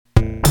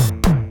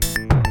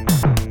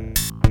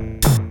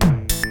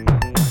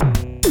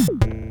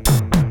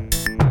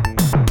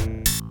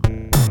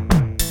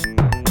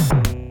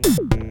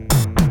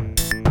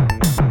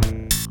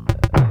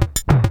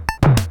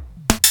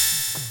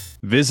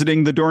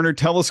visiting the Dorner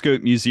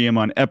Telescope Museum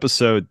on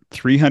episode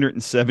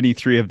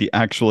 373 of the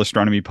Actual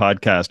Astronomy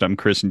Podcast. I'm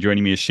Chris, and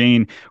joining me is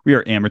Shane. We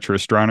are amateur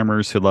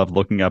astronomers who love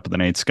looking up at the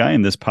night sky,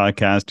 and this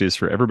podcast is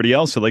for everybody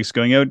else who likes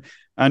going out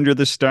under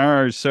the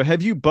stars. So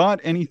have you bought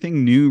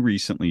anything new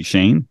recently,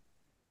 Shane?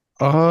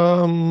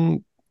 I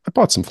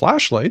bought some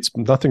flashlights,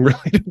 nothing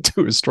related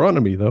to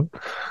astronomy though.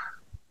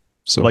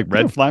 So Like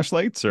red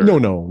flashlights? Or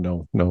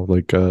no,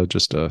 like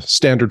just a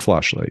standard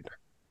flashlight.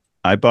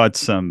 I bought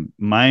some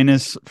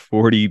minus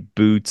 40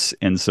 boots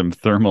and some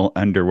thermal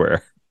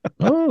underwear.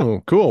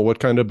 Oh, cool. What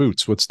kind of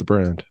boots? What's the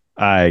brand?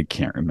 I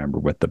can't remember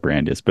what the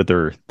brand is, but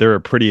they're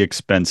a pretty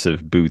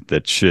expensive boot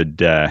that should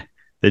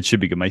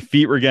be good. My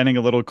feet were getting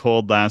a little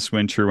cold last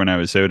winter when I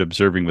was out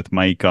observing with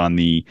Mike on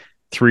the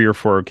 3 or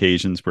 4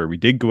 occasions where we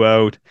did go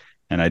out,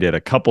 and I did a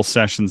couple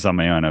sessions on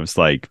my own. I was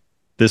like,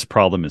 this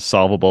problem is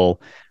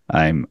solvable.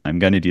 I'm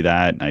going to do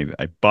that. And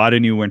I bought a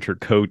new winter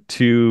coat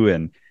too,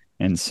 and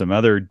some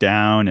other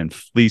down and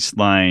fleece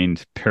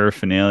lined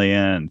paraphernalia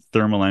and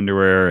thermal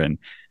underwear, and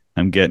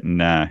I'm getting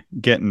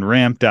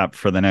ramped up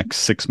for the next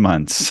 6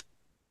 months.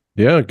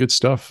 Yeah, good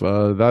stuff.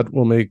 That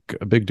will make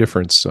a big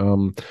difference.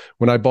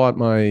 When I bought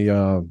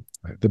my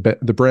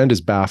the brand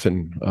is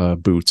Baffin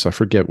boots. I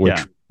forget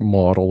which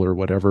model or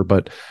whatever,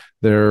 but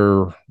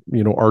they're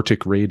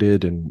Arctic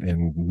rated,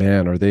 and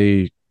man,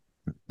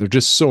 they're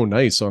just so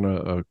nice on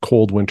a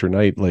cold winter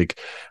night. Like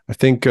I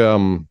think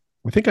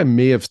I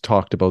may have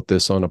talked about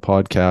this on a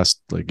podcast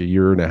like a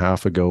year and a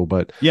half ago,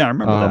 but yeah, I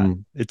remember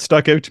that. It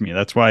stuck out to me.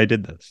 That's why I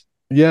did this.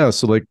 Yeah,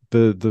 so like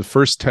the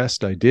first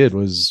test I did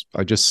was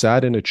I just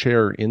sat in a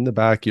chair in the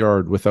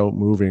backyard without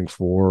moving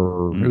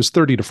for it was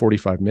 30 to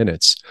 45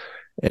 minutes.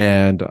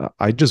 And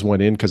I just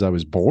went in because I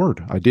was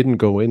bored. I didn't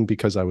go in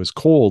because I was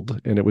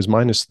cold, and it was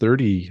minus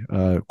 30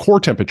 core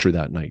temperature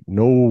that night.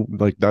 No,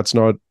 like that's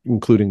not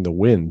including the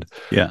wind.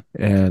 Yeah.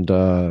 And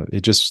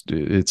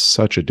it's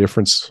such a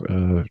difference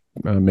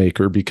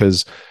maker,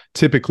 because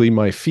typically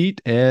my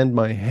feet and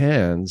my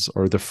hands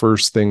are the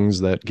first things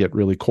that get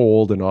really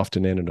cold, and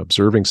often in an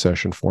observing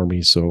session for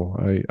me.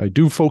 So I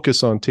do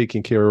focus on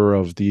taking care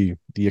of the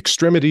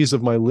extremities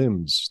of my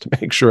limbs to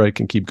make sure I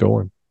can keep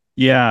going.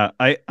 Yeah,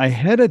 I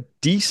had a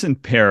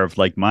decent pair of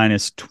like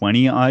minus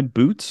 20 odd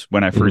boots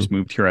when I first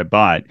moved here. I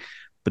bought,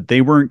 but they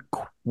weren't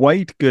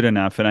quite good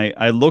enough. And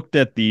I looked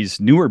at these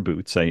newer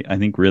boots. I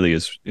think really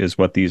is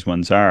what these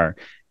ones are.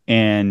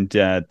 And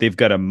they've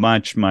got a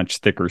much, much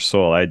thicker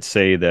sole. I'd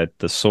say that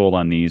the sole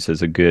on these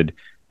is a good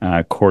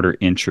quarter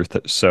inch or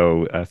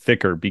so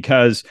thicker,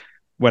 because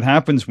what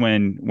happens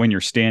when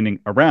you're standing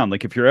around,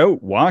 like if you're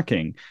out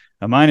walking,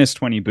 a minus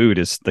 20 boot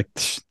is like,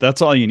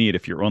 that's all you need.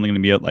 If you're only going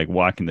to be out like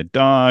walking the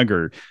dog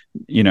or,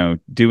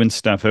 doing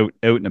stuff out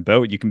and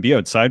about, you can be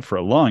outside for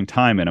a long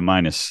time in a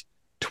minus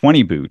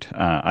 20 boot.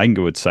 I can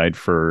go outside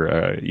for,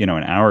 an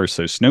hour or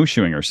so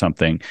snowshoeing or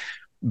something.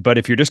 But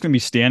if you're just going to be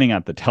standing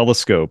at the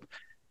telescope,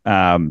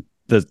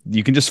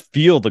 you can just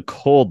feel the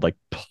cold, like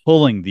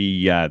pulling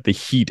the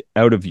heat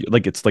out of you.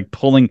 Like it's like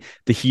pulling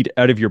the heat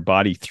out of your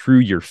body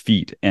through your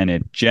feet. And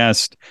it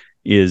just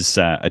is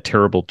a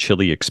terrible,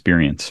 chilly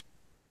experience.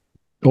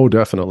 Oh,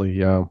 definitely.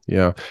 Yeah.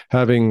 Yeah.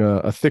 Having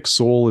a thick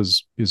sole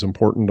is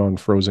important on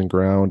frozen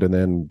ground, and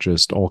then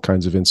just all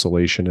kinds of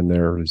insulation in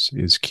there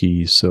is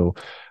key. So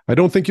I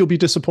don't think you'll be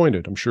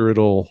disappointed. I'm sure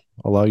it'll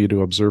allow you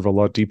to observe a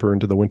lot deeper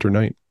into the winter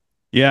night.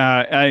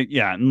 Yeah.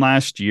 And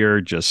last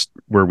year, just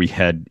where we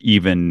had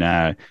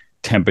even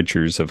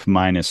temperatures of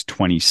minus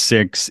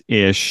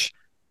 26-ish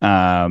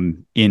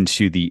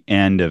into the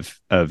end of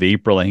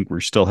April. I think we're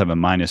still having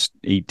minus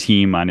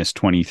 18, minus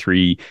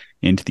 23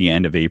 into the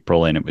end of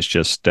April. And it was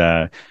just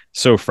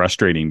so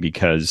frustrating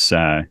because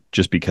of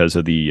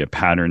the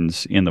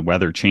patterns in the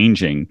weather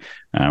changing.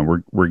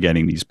 We're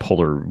getting these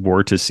polar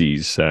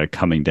vortices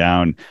coming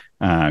down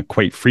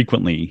quite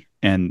frequently.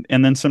 And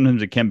then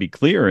sometimes it can be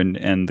clear,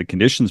 and the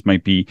conditions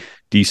might be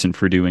decent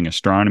for doing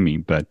astronomy,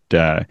 but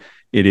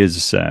it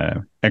is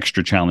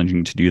extra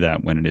challenging to do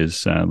that when it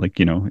is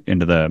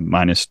into the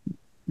minus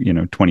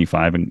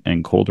 25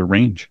 and colder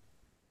range.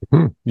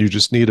 You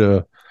just need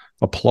a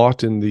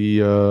plot in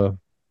the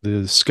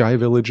sky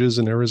villages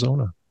in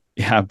Arizona.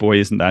 Yeah, boy,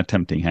 isn't that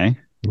tempting, hey?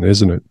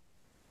 Isn't it?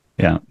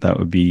 Yeah, that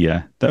would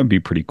be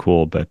pretty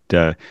cool. But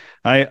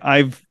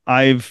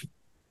I've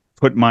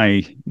put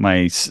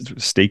my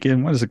stake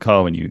in. What is it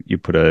called when you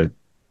put a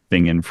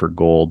thing in for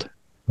gold?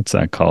 What's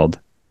that called?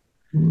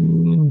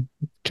 Can't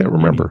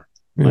remember.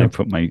 Yeah.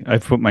 I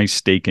put my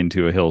stake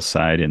into a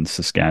hillside in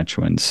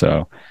Saskatchewan,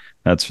 so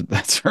that's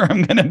where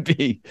I'm gonna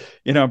be.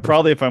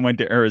 Probably if I went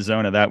to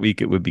Arizona that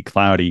week, it would be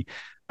cloudy.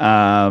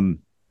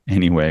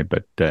 Anyway,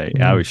 but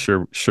I was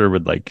sure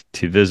would like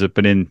to visit.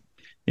 But in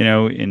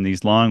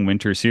these long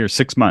winters here,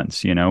 6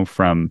 months,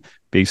 from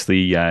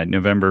basically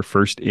November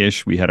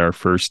 1st-ish, we had our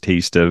first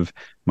taste of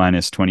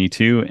minus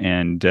 22,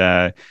 and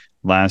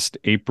last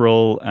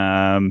April,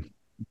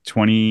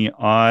 20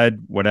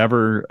 odd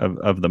whatever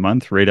of the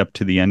month, right up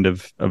to the end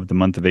of the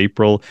month of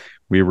April,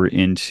 we were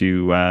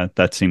into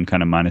that same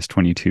kind of minus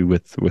 22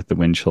 with the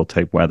wind chill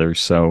type weather.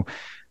 So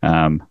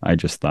I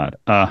just thought,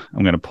 I'm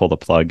going to pull the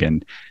plug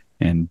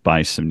and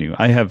buy some new.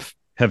 I have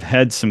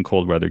had some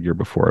cold weather gear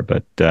before,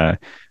 but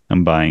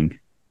I'm buying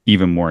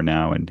even more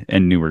now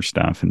and newer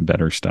stuff and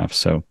better stuff.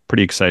 So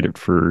pretty excited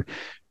for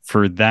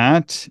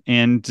that.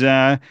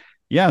 And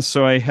yeah,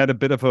 so I had a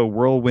bit of a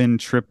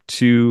whirlwind trip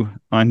to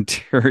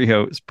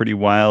Ontario. It was pretty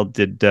wild.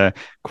 Did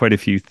quite a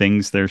few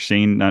things there,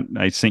 Shane.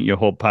 I sent you a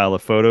whole pile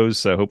of photos.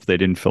 So I hope they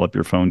didn't fill up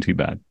your phone too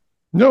bad.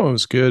 No, it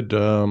was good.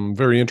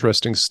 Very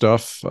interesting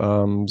stuff.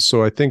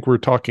 So I think we're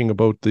talking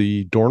about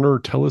the Dorner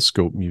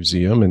Telescope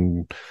Museum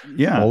and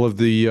Yeah. all of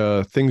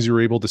the things you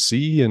were able to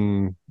see.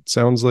 And it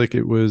sounds like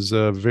it was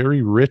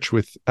very rich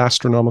with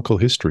astronomical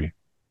history.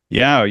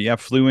 Yeah.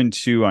 Flew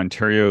into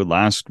Ontario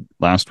last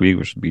week,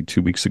 which would be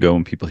 2 weeks ago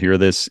when people hear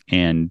this,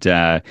 and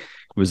it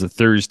was a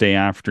Thursday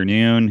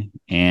afternoon,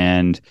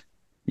 and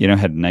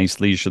had a nice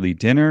leisurely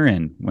dinner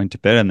and went to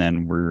bed, and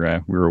then we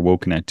were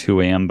woken at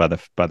 2 a.m. by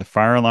the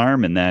fire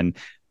alarm, and then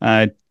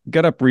uh,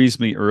 got up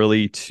reasonably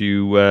early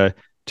to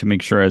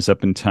make sure I was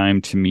up in time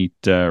to meet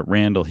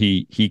Randall.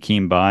 He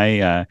came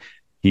by.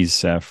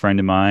 He's a friend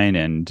of mine,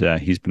 and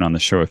he's been on the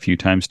show a few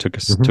times.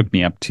 Mhm. Took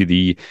me up to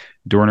the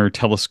Dorner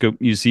Telescope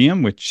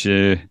Museum, which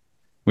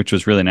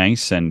was really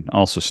nice, and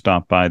also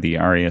stopped by the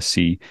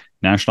RASC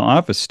national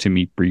office to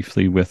meet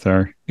briefly with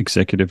our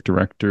executive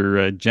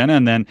director Jenna.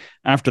 And then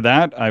after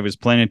that, I was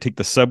planning to take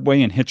the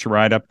subway and hitch a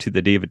ride up to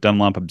the David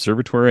Dunlop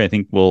Observatory. I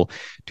think we'll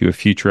do a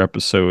future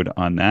episode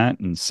on that.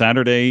 And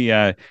Saturday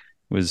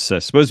was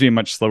supposed to be a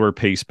much slower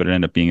pace, but it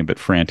ended up being a bit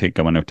frantic.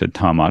 I went up to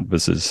Tom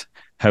Otvis's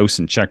house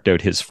and checked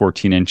out his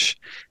 14-inch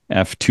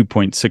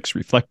f2.6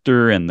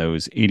 reflector and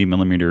those 80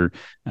 millimeter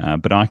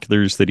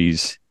binoculars that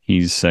he's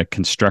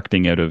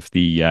constructing out of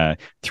the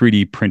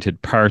 3D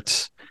printed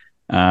parts.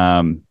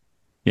 Um,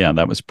 yeah,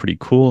 that was pretty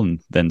cool. And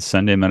then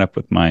Sunday, I met up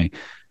with my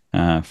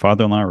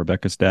father-in-law,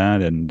 Rebecca's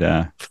dad, and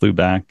flew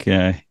back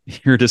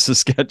here to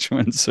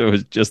Saskatchewan. So it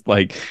was just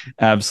like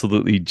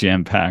absolutely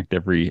jam-packed.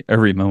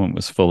 Every moment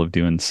was full of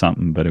doing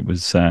something, but it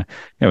was a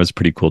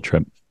pretty cool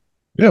trip.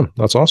 Yeah,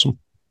 that's awesome.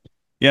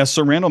 Yeah,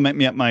 so Randall met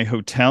me at my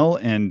hotel,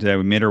 and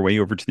we made our way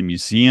over to the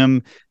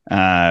museum.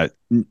 The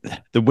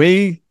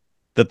way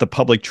that the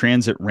public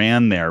transit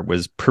ran there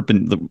was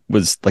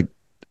like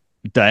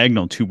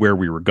diagonal to where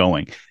we were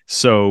going.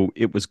 So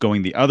it was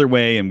going the other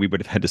way, and we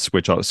would have had to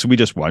switch all. So we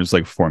just walked. It was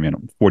like a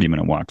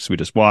 40-minute walk. So we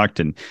just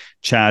walked and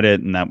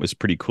chatted, and that was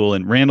pretty cool.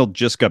 And Randall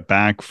just got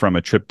back from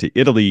a trip to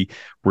Italy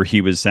where he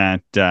was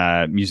at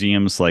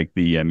museums like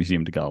the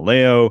Museum de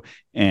Galileo,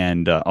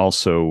 and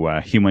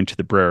also he went to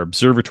the Brera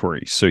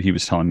Observatory. So he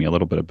was telling me a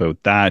little bit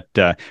about that,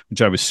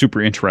 which I was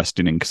super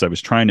interested in because I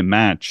was trying to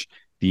match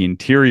the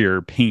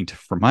interior paint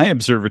for my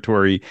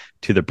observatory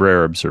to the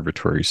Brera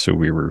Observatory. So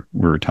we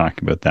were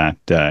talking about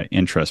that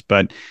interest.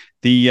 But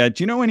do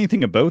you know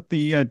anything about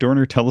the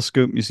Dorner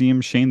Telescope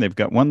Museum, Shane? They've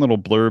got one little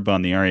blurb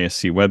on the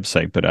RASC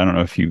website, but I don't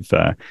know if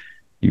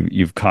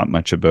you've caught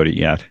much about it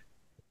yet.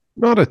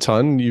 Not a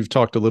ton. You've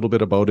talked a little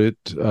bit about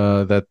it.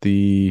 That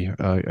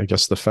I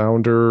guess the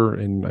founder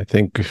and I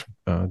think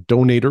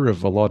donator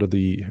of a lot of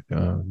the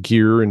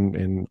gear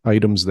and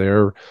items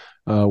there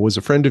was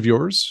a friend of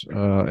yours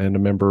and a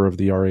member of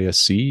the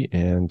RASC,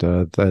 and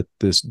that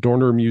this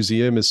Dorner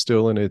Museum is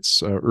still in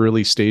its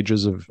early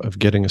stages of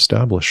getting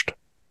established.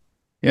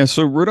 Yeah,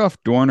 so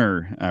Rudolf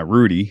Dorner,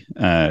 Rudy,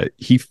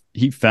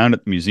 he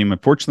founded the museum.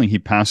 Unfortunately, he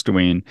passed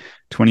away in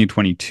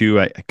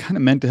 2022. I kind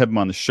of meant to have him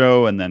on the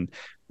show, and then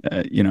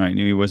I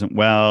knew he wasn't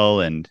well,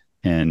 and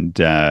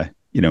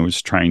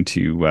was trying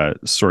to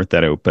sort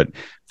that out. But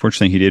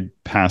fortunately, he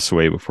did pass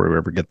away before we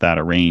ever get that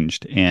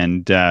arranged.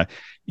 And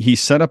he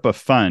set up a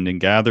fund and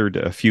gathered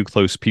a few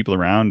close people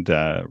around,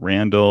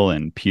 Randall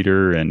and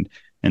Peter and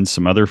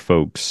some other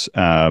folks.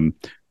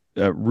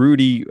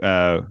 Rudy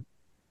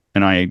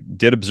and I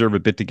did observe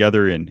a bit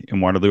together in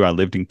Waterloo. I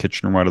lived in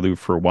Kitchener-Waterloo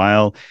for a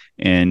while,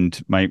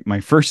 and my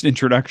first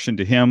introduction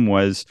to him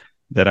was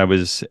that I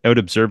was out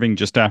observing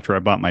just after I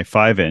bought my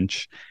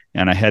 5-inch,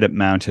 and I had it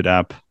mounted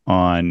up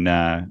on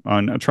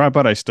a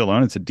tripod I still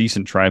own. It's a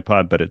decent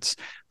tripod, but it's a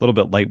little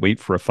bit lightweight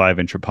for a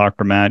 5-inch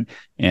apochromat.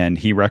 And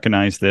he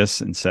recognized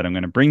this and said, "I'm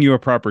going to bring you a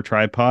proper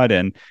tripod."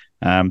 And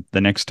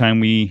the next time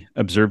we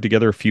observed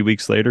together, a few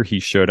weeks later, he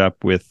showed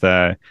up with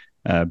a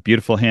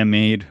beautiful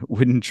handmade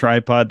wooden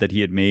tripod that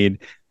he had made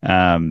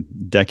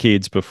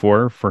decades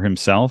before for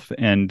himself,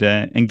 and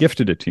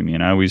gifted it to me.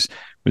 And I always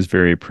was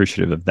very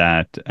appreciative of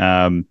that.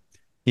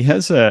 He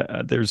has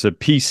there's a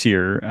piece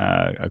here,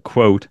 a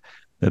quote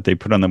that they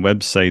put on the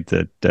website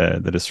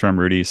that is from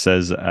Rudy. It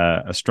says,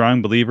 "A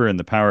strong believer in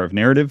the power of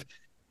narrative,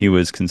 he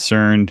was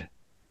concerned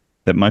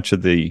that much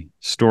of the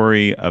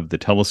story of the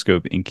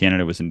telescope in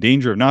Canada was in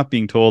danger of not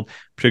being told,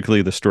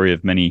 particularly the story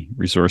of many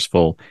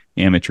resourceful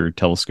amateur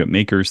telescope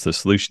makers. The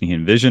solution he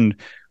envisioned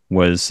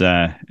was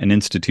an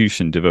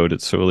institution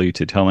devoted solely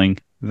to telling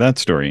that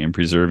story and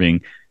preserving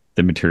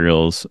the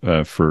materials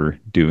for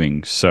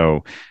doing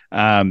so."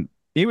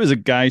 He was a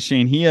guy,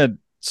 Shane. He had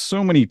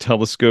so many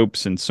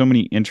telescopes and so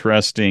many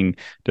interesting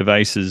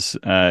devices.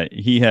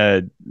 He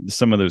had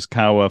some of those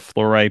Kawa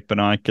fluorite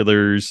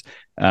binoculars,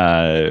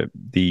 the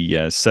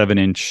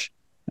 7-inch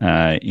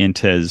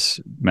Intes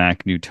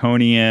Mac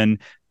Newtonian.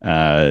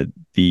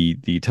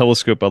 The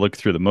telescope I looked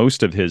through the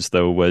most of his,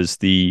 though, was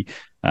the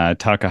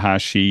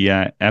Takahashi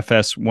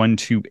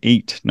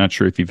FS128. Not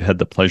sure if you've had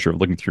the pleasure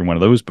of looking through one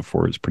of those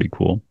before. It's pretty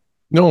cool.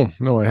 No,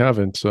 no, I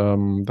haven't.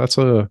 That's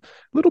a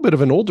little bit of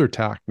an older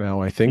tack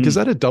now, I think. Is Mm,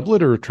 that a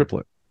doublet or a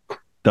triplet?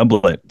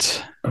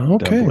 doublet.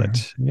 Okay.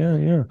 Doublet. Yeah,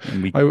 yeah.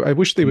 And I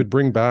wish they would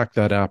bring back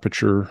that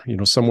aperture,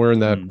 somewhere in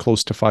that mm,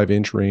 close to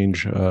 5-inch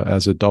range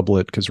as a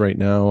doublet, because right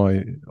now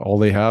all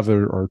they have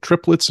are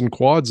triplets and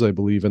quads, I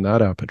believe, in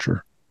that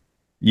aperture.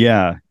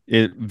 yeah,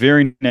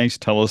 very nice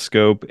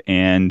telescope,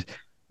 and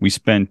we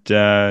spent 2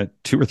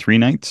 or 3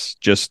 nights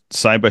just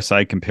side by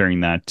side comparing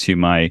that to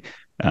my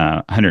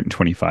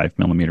 125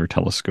 millimeter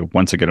telescope.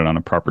 Once I get it on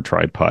a proper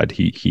tripod,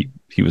 he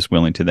was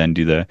willing to then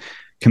do the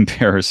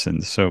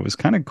comparisons, so it was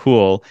kind of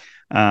cool.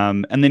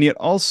 And then he had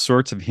all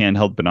sorts of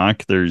handheld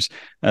binoculars.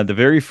 The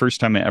very first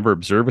time I ever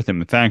observed with him,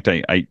 in fact,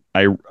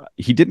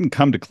 he didn't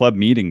come to club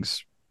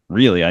meetings.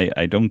 Really,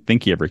 I don't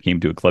think he ever came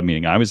to a club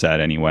meeting I was at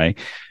anyway.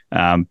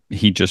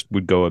 He just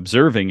would go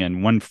observing.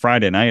 And one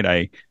Friday night,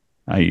 I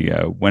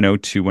went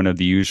out to one of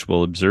the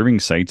usual observing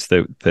sites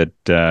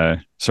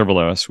that several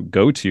of us would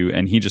go to,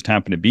 and he just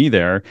happened to be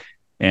there.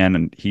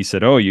 And he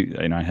said, "Oh, you,"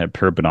 and I had a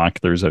pair of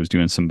binoculars. I was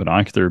doing some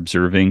binocular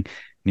observing,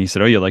 and he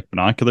said, "Oh, you like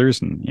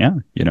binoculars?" And yeah,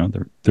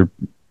 they're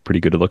pretty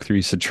good to look through.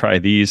 He said, "Try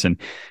these," and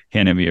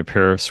handed me a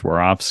pair of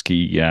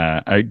Swarovski.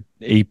 I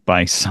 8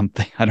 by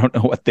something. I don't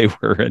know what they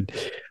were, and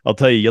I'll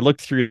tell you, you look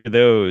through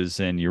those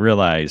and you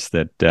realize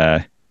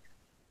that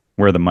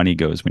where the money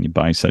goes when you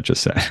buy such a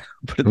set.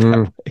 Put it that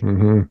way.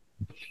 Mm-hmm.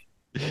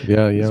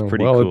 Yeah, It's yeah.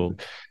 pretty Well,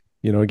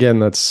 cool.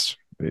 again,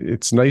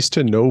 it's nice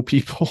to know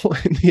people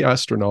in the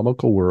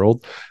astronomical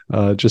world,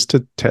 just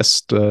to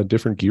test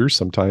different gears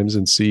sometimes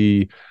and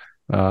see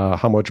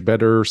how much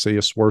better, say,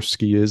 a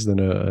Swarovski is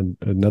than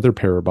another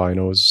pair of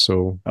binos.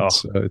 So Oh,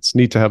 it's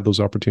neat to have those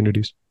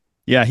opportunities.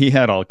 yeah, he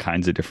had all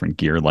kinds of different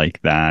gear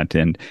like that.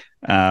 And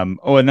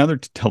another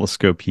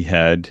telescope he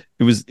had.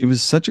 It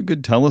was such a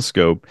good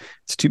telescope.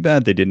 It's too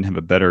bad they didn't have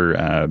a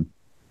better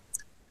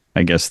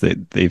I guess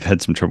they've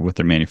had some trouble with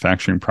their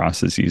manufacturing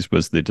processes,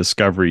 was the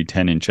Discovery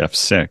 10-inch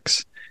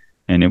f6.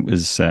 And it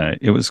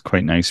was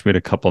quite nice. We had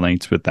a couple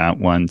nights with that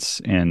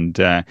once, and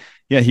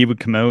yeah, he would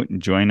come out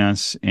and join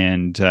us,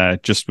 and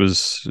just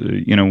was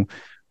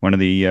one of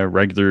the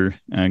regular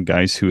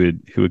guys who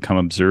would come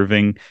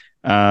observing.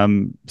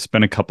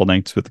 Spent a couple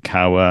nights with the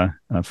Kawa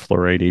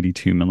fluorite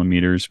 82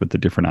 millimeters with the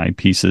different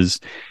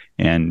eyepieces,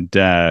 and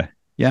yeah,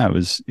 it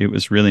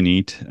was really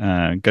neat.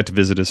 Got to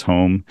visit his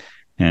home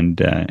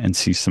and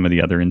see some of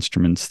the other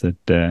instruments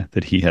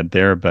that he had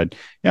there. But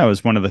yeah, it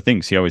was one of the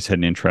things. He always had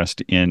an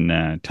interest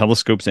in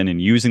telescopes and in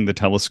using the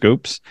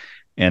telescopes,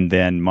 and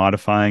then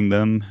modifying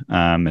them,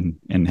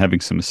 and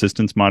having some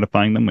assistants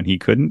modifying them when he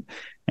couldn't.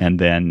 And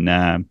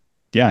then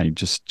yeah, he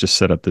just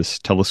set up this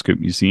telescope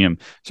museum.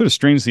 Sort of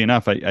strangely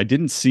enough, I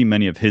didn't see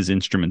many of his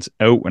instruments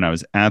out when I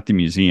was at the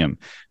museum.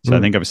 So I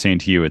think I was saying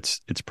to you,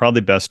 it's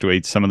probably best to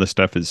wait. Some of the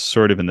stuff is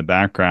sort of in the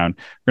background.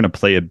 We're going to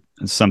play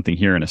something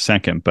here in a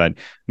second, but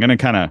I'm going to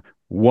kind of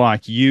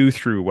walk you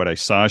through what I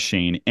saw,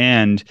 Shane.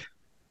 And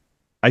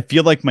I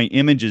feel like my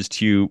images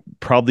to you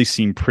probably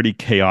seem pretty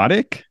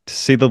chaotic, to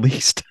say the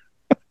least.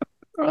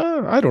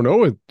 I don't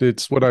know.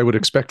 It's what I would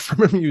expect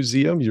from a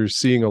museum. You're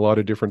seeing a lot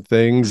of different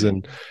things,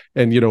 and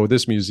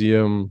this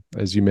museum,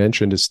 as you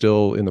mentioned, is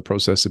still in the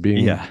process of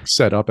being Yeah.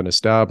 set up and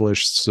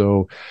established.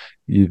 So,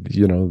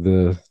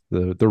 the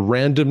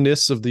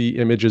randomness of the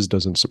images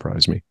doesn't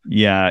surprise me.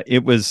 Yeah,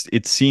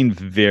 it seemed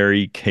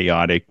very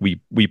chaotic.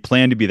 We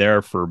planned to be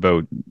there for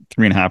about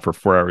 3.5 or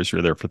 4 hours. We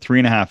were there for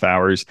 3.5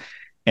 hours,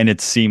 and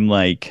it seemed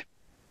like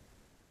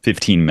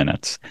 15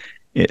 minutes.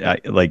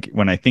 Like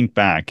when I think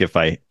back, if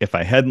I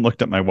hadn't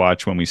looked at my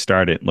watch when we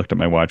started, looked at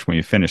my watch when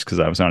we finished, because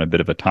I was on a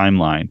bit of a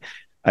timeline,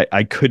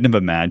 I couldn't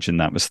have imagined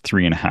that was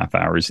 3.5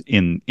 hours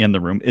in the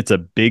room. It's a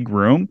big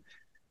room.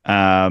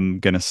 I'm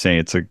gonna say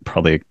it's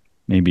probably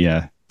maybe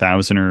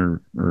 1,000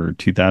 or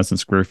 2,000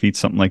 square feet,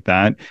 something like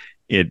that.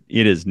 It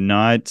is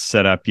not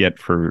set up yet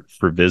for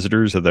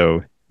visitors,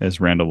 although,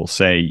 as Randall will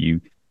say, you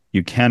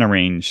can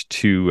arrange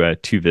to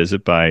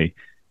visit by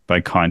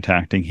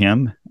contacting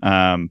him.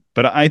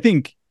 But I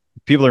think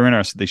people are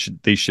interested.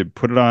 They should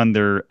put it on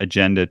their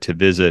agenda to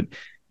visit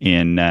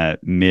in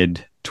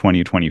mid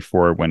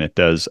 2024 when it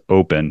does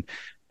open.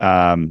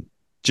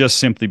 Just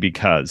simply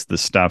because the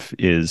stuff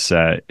is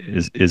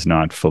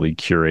not fully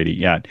curated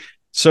yet.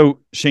 So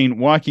Shane,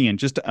 walking in,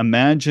 just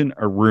imagine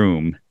a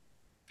room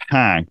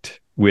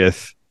packed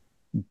with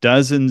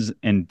dozens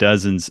and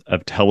dozens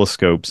of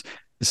telescopes,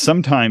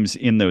 sometimes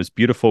in those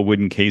beautiful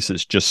wooden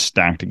cases, just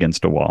stacked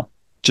against a wall.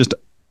 Just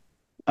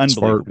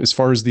unbelievable. As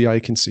far as the eye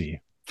can see.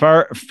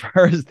 Far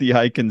as the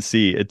eye can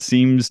see, it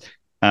seems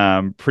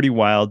pretty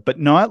wild, but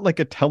not like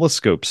a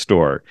telescope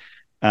store.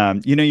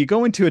 You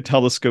go into a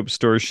telescope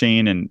store,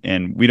 Shane,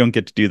 and we don't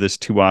get to do this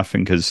too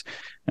often because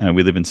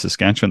we live in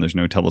Saskatchewan. There's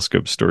no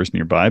telescope stores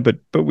nearby, but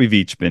we've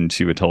each been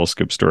to a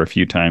telescope store a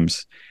few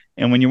times.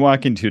 And when you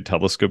walk into a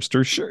telescope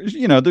store, sure,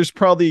 there's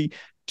probably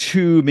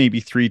two, maybe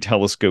three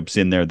telescopes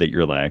in there that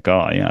you're like,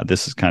 oh yeah,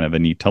 this is kind of a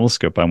neat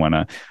telescope I want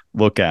to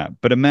look at.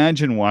 But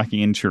imagine walking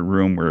into a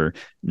room where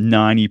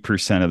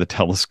 90% of the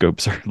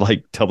telescopes are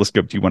like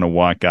telescopes you want to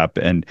walk up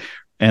and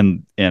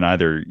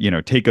either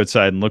take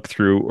outside and look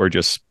through or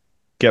just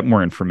get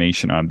more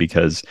information on,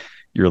 because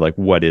you're like,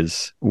 what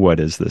is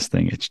this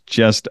thing? It's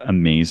just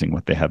amazing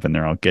what they have in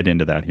there. I'll get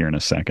into that here in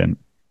a second.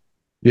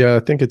 Yeah, I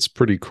think it's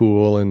pretty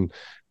cool. And,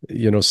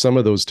 some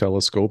of those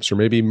telescopes, or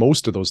maybe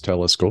most of those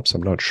telescopes,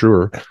 I'm not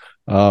sure,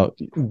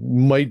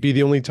 might be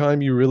the only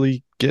time you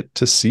really get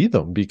to see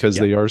them, because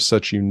Yeah. they are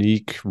such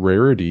unique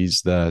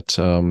rarities that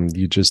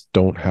you just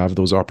don't have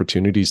those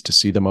opportunities to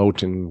see them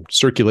out in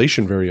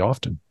circulation very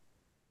often.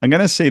 I'm going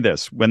to say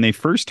this. When they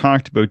first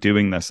talked about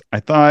doing this,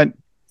 I thought,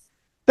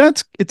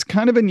 it's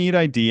kind of a neat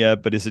idea,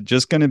 but is it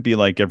just going to be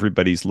like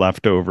everybody's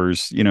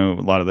leftovers, a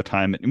lot of the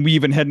time? And we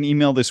even had an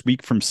email this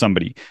week from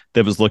somebody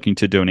that was looking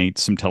to donate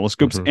some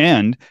telescopes. Mm-hmm.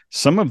 And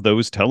some of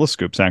those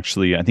telescopes,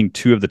 actually, I think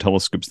two of the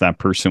telescopes that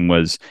person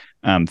was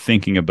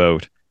thinking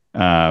about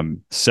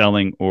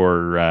selling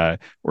or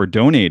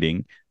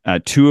donating,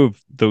 two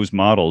of those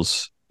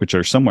models, which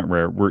are somewhat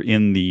rare, were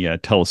in the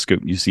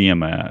Telescope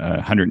Museum, a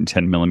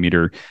 110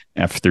 millimeter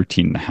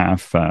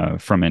f13.5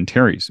 from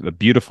Antares, a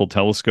beautiful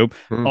telescope,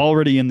 Mm.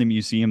 already in the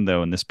museum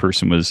though. And this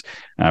person was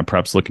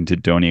perhaps looking to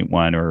donate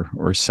one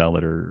or sell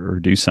it or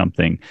do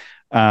something.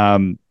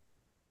 And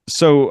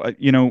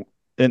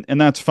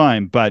that's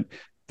fine, but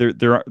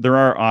there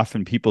are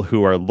often people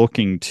who are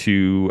looking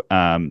to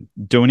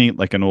donate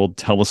like an old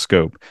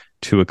telescope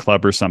to a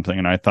club or something.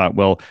 And I thought,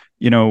 well,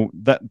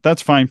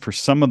 that's fine for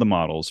some of the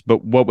models,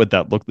 but what would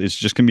that look like? It's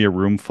just going to be a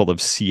room full of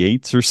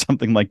C8s or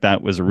something like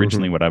that was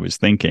originally Mm-hmm. what I was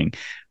thinking.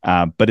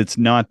 But it's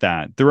not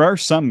that. There are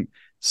some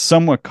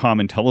somewhat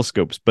common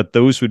telescopes, but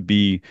those would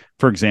be,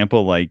 for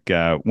example, like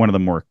one of the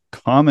more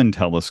common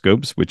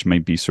telescopes, which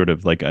might be sort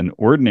of like an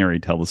ordinary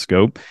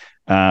telescope,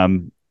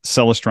 Celestron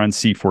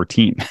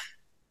C14. Oh,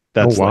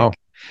 That's wow. like,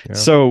 Yeah.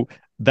 so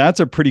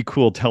that's a pretty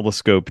cool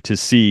telescope to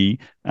see.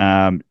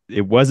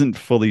 It wasn't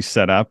fully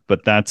set up,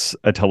 but that's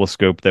a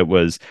telescope that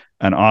was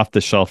an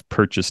off-the-shelf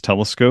purchase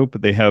telescope.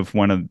 They have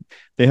one of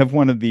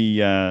the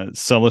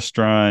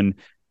Celestron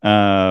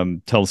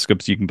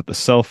telescopes you can put the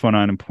cell phone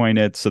on and point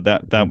it. So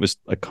that Mhm. was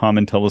a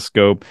common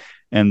telescope,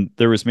 and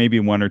there was maybe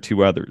one or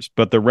two others,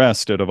 but the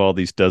rest out of all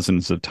these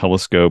dozens of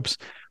telescopes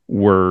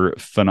were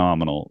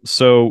phenomenal.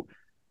 So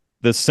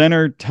the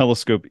center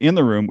telescope in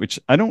the room, which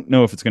I don't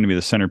know if it's going to be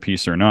the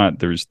centerpiece or not.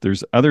 There's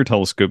other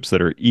telescopes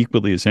that are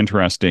equally as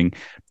interesting.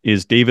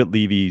 Is David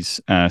Levy's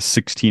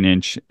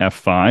 16-inch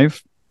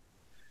f5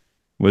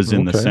 was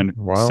in the Okay.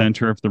 Wow.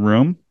 center of the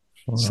room.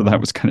 So that Wow.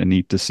 was kind of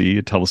neat to see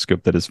a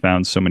telescope that has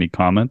found so many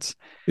comets.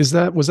 Was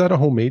that a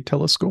homemade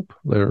telescope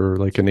or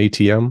like an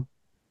ATM?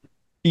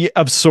 Yeah,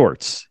 of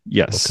sorts, Okay.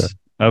 yes,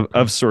 Okay.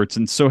 of sorts,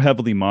 and so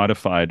heavily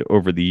modified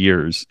over the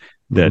years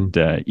Mm-hmm.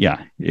 that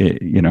yeah,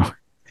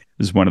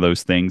 is one of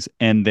those things.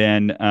 And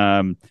then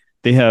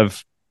they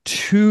have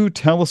two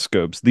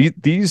telescopes.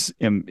 These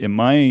in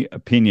my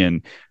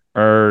opinion,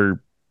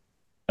 are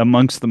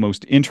amongst the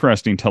most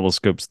interesting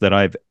telescopes that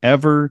I've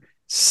ever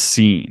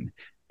seen.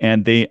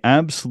 And they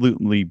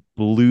absolutely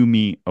blew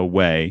me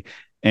away.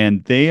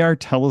 And they are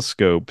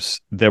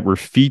telescopes that were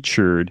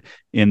featured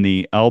in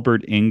the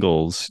Albert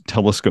Ingalls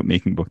telescope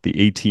making book, the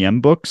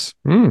ATM books.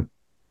 Mm.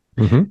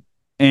 Mm-hmm.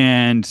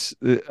 And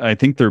I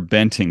think they're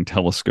Banting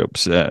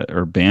telescopes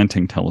or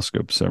Banting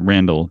telescopes.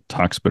 Randall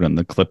talks about it in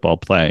the clip I'll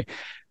play.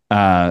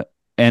 Uh,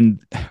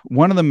 and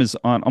one of them is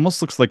on,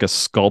 almost looks like a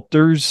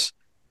sculptor's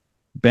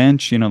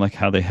bench, like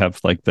how they have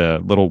like the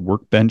little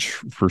workbench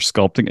for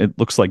sculpting. It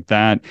looks like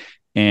that.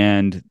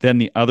 And then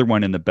the other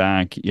one in the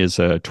back is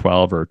a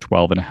 12 or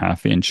 12 and a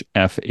half inch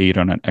f8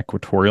 on an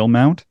equatorial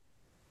mount.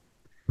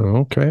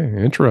 Okay.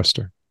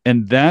 Interesting.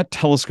 And that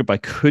telescope, I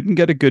couldn't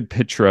get a good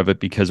picture of it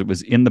because it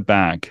was in the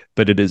back,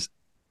 but it is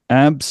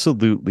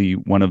absolutely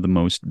one of the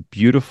most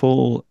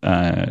beautiful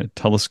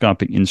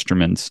telescopic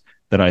instruments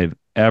that I've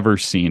ever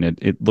seen.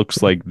 It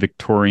looks like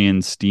Victorian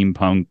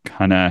steampunk,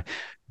 kind of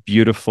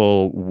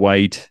beautiful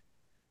white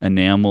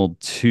enameled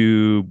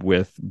tube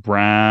with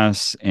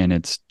brass, and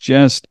it's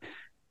just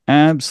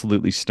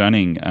absolutely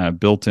stunning.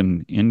 Built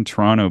in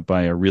Toronto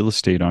by a real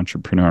estate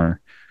entrepreneur,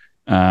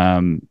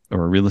 or a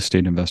real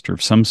estate investor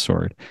of some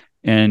sort.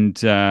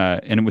 And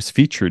it was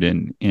featured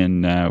in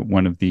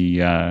one of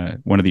the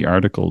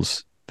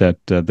articles that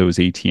those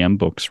ATM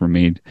books were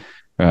made,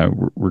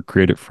 were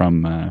created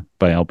from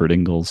by Albert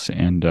Ingalls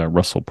and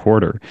Russell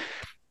Porter.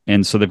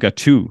 And so they've got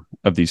two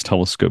of these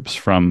telescopes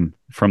from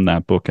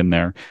that book in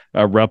there.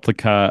 A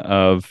replica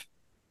of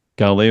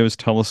Galileo's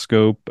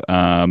telescope.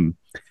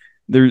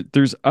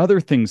 There's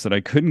other things that I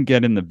couldn't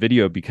get in the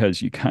video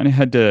because you kind of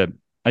had to.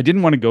 I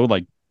didn't want to go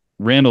like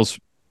Randall's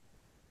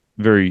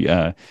very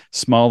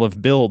small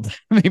of build,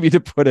 maybe to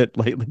put it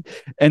lightly.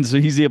 And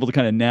so he's able to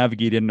kind of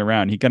navigate in and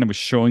around. He kind of was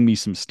showing me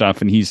some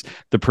stuff, and he's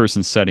the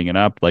person setting it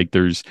up. Like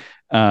there's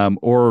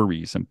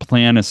orreries and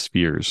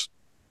planispheres.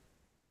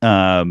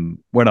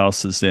 What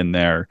else is in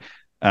there?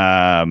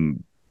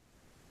 Um,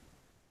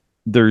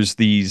 there's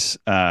these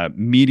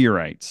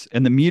meteorites,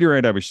 and the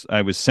meteorite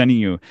I was sending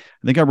you,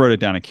 I think I wrote it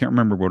down, I can't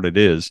remember what it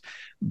is,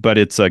 but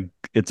it's a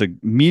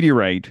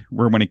meteorite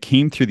where when it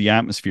came through the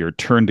atmosphere it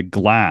turned to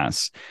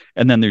glass,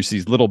 and then there's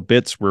these little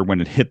bits where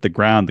when it hit the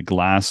ground the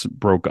glass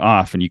broke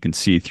off and you can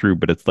see through,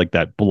 but it's like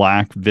that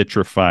black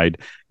vitrified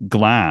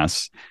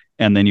glass,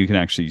 and then you can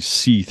actually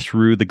see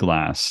through the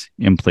glass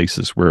in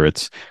places where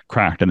it's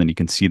cracked, and then you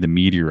can see the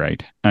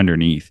meteorite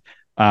underneath.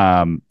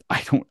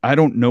 I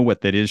don't know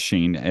what that is,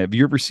 Shane. Have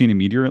you ever seen a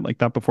meteorite like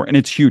that before? And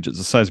it's huge. It's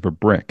the size of a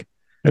brick.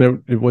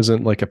 And it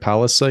wasn't like a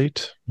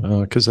palisite,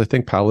 because I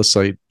think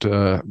palisite,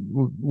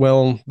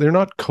 well, they're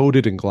not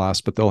coated in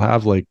glass, but they'll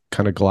have like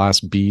kind of glass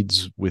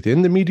beads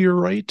within the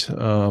meteorite.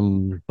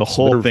 The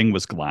whole thing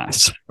was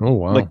glass. Oh,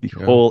 wow. Like the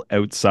whole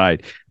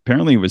outside.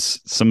 Apparently it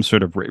was some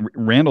sort of,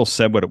 Randall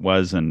said what it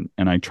was, and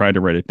I tried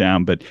to write it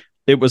down, but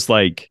it was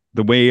like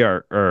the way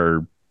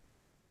our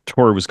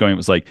tour was going. It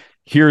was like,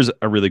 here's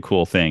a really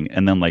cool thing,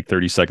 and then like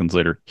 30 seconds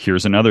later,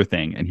 here's another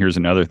thing, and here's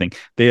another thing.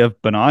 They have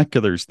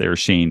binoculars there,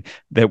 Shane,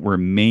 that were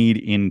made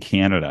in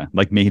Canada,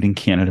 like made in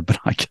Canada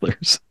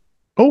binoculars.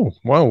 Oh,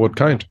 wow. What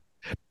kind?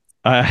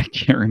 I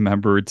can't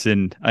remember. It's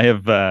in, I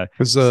have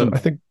Because I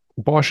think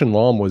Bosch and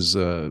Lomb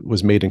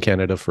was made in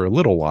Canada for a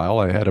little while.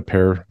 I had a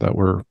pair that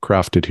were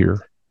crafted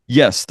here.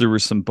 Yes, there were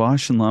some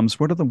Bosch and Lombs.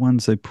 What are the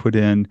ones I put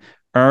in?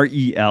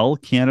 REL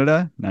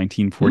Canada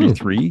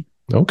 1943.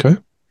 Okay.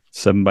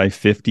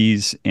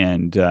 7x50s,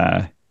 and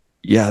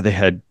yeah, they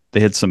had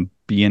some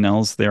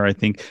B&Ls there. I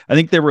think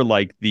they were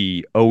like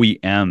the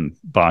OEM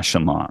Bosch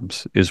and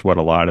Lombs is what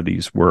a lot of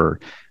these were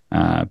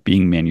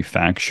being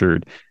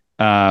manufactured.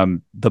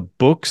 The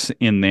books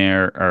in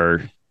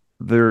there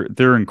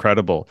they're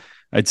incredible.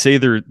 I'd say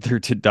they're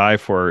to die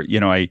for.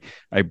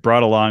 I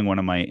brought along one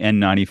of my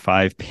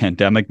N95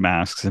 pandemic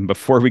masks, and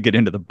before we get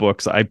into the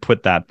books, I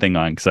put that thing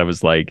on because I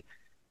was like,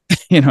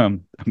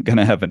 I'm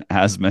gonna have an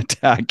asthma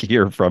attack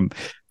here from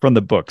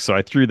the book. So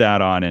I threw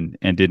that on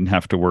and didn't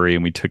have to worry.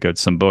 And we took out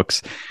some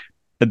books.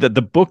 The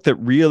book that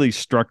really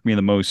struck me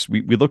the most,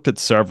 we looked at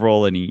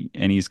several, and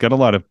he's got a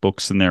lot of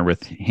books in there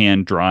with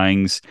hand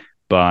drawings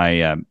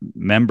by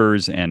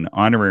members and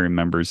honorary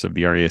members of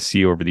the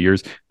RASC over the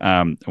years.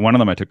 One of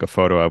them I took a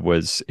photo of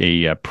was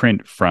a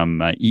print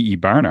from E.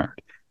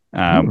 Barnard.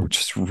 Which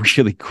is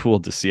really cool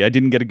to see. I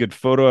didn't get a good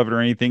photo of it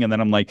or anything. And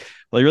then I'm like,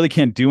 well, I really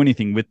can't do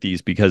anything with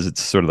these because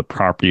it's sort of the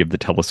property of the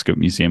Telescope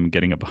Museum,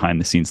 getting a behind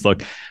the scenes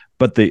look.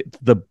 But the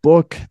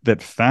book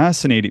that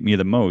fascinated me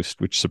the most,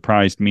 which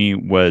surprised me,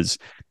 was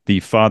the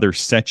Father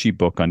Secchi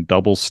book on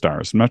double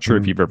stars. I'm not sure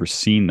if you've ever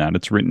seen that.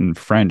 It's written in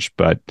French,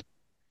 but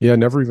yeah,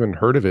 never even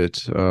heard of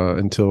it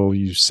until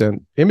you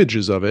sent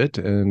images of it.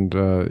 And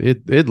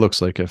it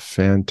looks like a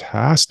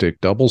fantastic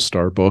double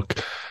star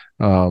book.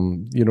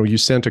 You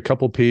sent a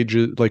couple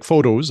pages, like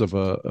photos of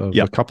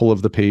a couple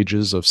of the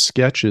pages of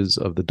sketches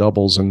of the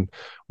doubles, and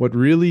what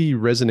really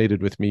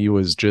resonated with me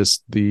was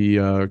just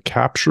the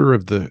capture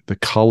of the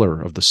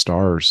color of the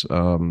stars.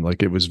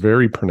 Like it was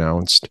very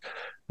pronounced,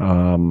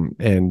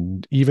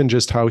 and even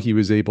just how he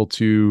was able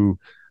to,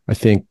 I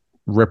think,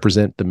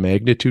 represent the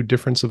magnitude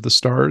difference of the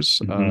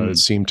stars. It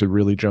seemed to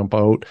really jump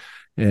out,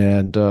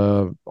 and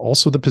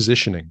also the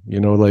positioning.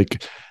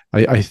 Like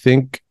I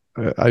think.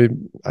 I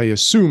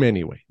assume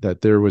anyway that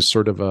there was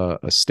sort of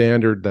a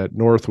standard that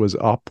north was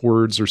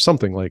upwards or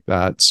something like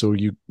that. So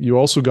you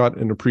also got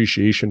an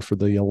appreciation for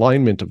the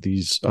alignment of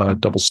these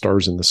double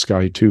stars in the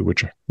sky too,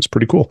 which is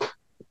pretty cool.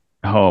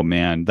 Oh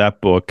man, that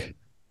book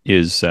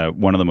is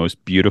one of the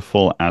most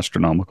beautiful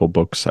astronomical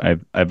books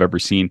I've ever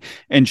seen.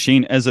 And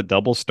Shane, as a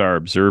double star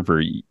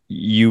observer,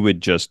 you would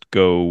just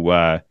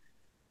go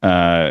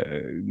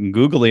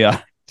googly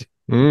eye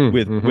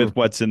with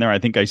what's in there. I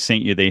think I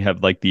sent you. They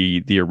have like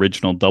the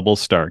original double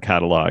star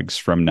catalogs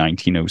from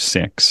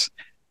 1906.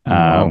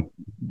 Wow.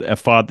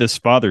 This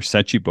Father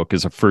Secchi book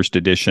is a first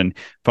edition.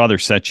 Father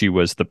Secchi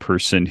was the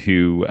person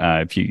who,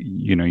 if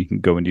you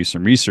can go and do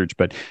some research,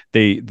 but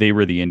they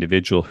were the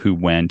individual who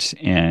went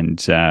and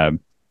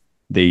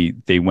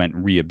they went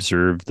and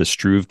reobserved the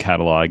Struve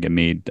catalog and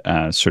made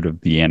sort of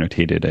the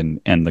annotated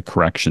and the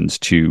corrections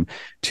to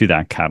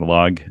that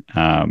catalog.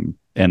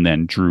 And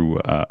then drew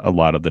a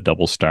lot of the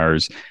double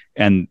stars,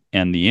 and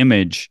the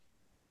image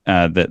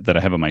that I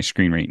have on my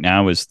screen right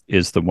now is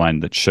the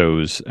one that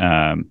shows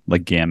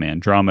like Gamma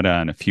Andromeda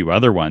and a few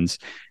other ones,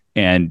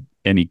 and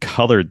he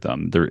colored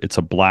them. It's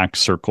a black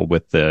circle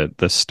with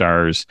the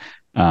stars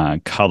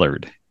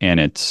colored, and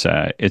it's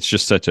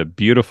just such a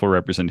beautiful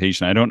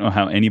representation. I don't know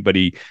how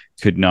anybody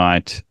could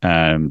not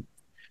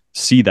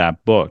see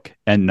that book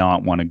and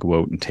not want to go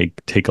out and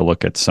take a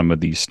look at some of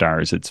these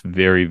stars. It's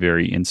very,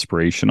 very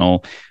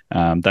inspirational.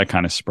 That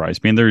kind of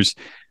surprised me. And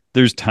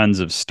there's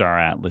tons of star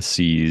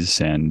atlases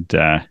and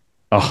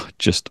Oh,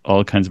 just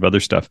all kinds of other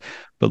stuff.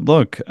 But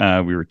look,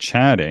 we were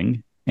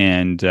chatting,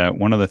 and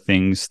one of the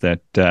things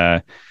that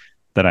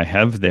I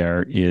have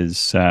there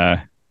is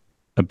a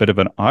bit of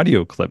an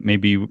audio clip.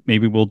 Maybe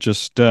we'll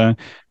just kind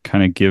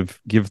of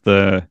give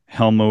the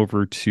helm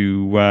over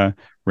to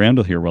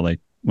Randall here while I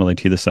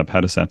tee this up.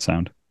 How does that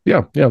sound?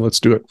 Yeah, let's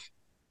do it.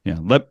 Yeah,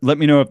 let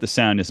me know if the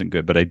sound isn't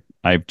good, but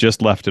I've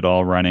just left it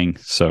all running,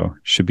 so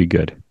should be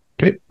good.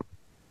 Okay.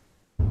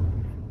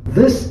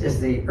 This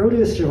is the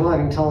earliest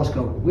surviving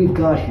telescope we've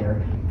got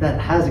here that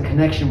has a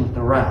connection with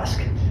the RASC,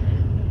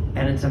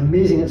 and it's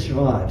amazing it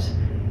survives.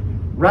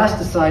 RASC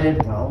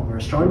decided, well, we're a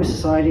astronomy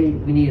society,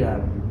 we need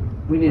a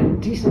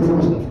decent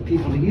telescope for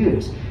people to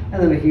use, and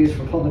then we can use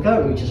for public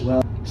outreach as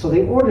well. So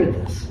they ordered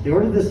this. They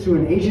ordered this through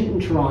an agent in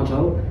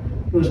Toronto.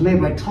 It was made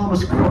by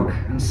Thomas Cook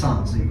and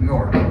Sons in New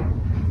York,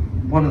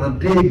 one of the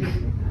big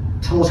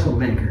telescope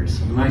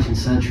makers of the 19th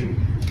century.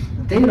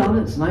 The date on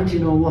it is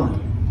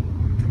 1901.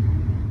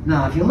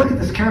 Now, if you look at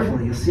this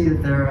carefully, you'll see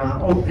that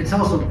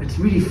it's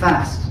really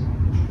fast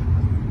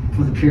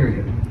for the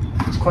period.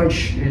 It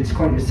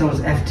shows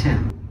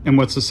f10. And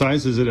what's the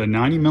size? Is it a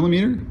 90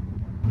 millimeter?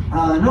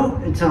 No,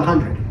 it's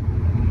 100.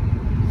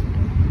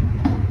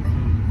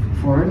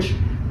 4-inch,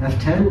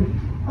 f10.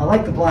 I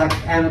like the black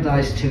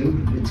anodized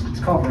tube. It's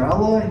copper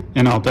alloy.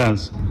 And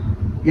Altaz.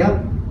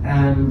 Yep,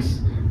 and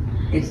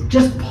it's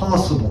just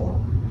possible.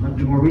 I'll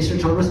do more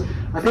research on this.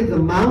 I think the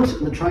mount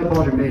and the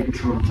tripod are made in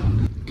Toronto.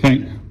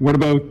 Okay, what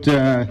about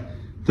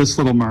this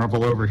little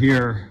marvel over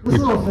here? This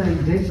little thing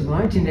dates from the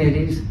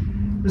 1980s.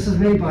 This is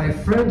made by a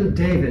friend of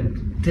David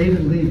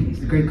Levy,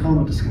 the great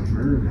comet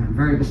discoverer and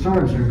variable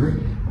star observer,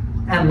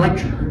 and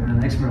lecturer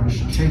and expert on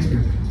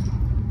Shakespeare.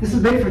 This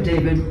is made for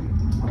David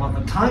about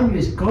the time he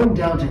was going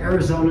down to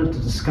Arizona to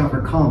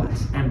discover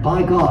comets. And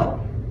by God,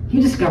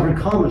 he discovered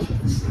comets with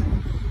this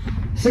thing.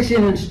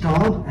 16-inch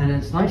Dob, and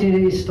it's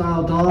 1980s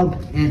style Dob.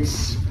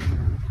 It's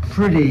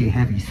pretty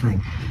heavy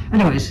thing.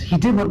 Anyways, he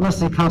did what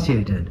Leslie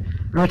Peltier did.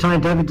 Every time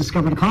David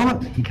discovered a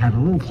comet, he had a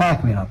little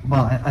plaque made up.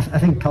 Well, I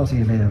think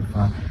Peltier may have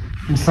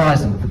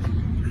incised them.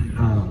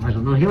 I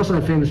don't know. He also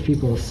had famous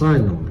people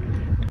sign them.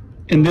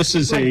 And this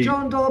is like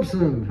John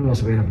Dobson. Who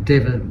else do we have?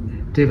 David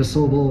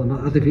Sobel and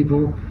other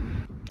people.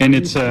 And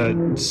it's a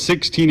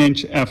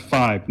 16-inch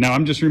f5. Now,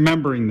 I'm just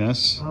remembering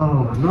this.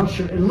 Oh, I'm not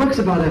sure. It looks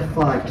about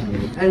f5 to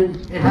me. And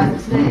it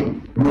has its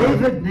name.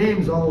 David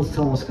names all his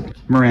telescopes.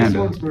 Miranda. This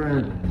one's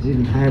Miranda. He's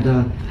even had,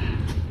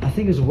 I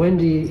think it was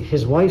Wendy,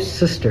 his wife's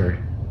sister,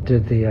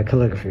 did the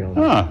calligraphy on it.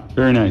 Ah,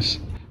 very nice.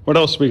 What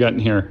else we got in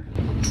here?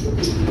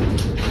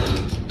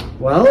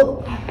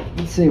 Well,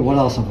 let's see, what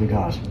else have we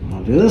got?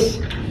 I'll do this.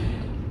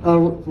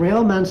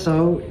 Réal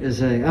Manceau is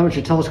an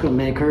amateur telescope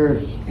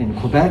maker in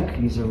Quebec.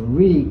 He's a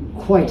really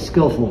quite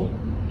skillful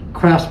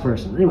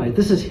craftsperson. Anyway,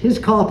 this is his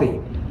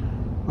copy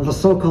of the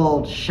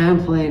so-called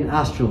Champlain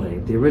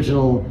astrolabe. The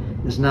original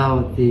is now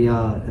at the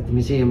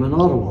museum in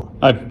Ottawa.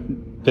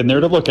 I've been there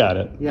to look at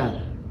it.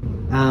 Yeah,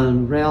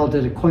 and Réal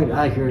did a quite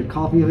accurate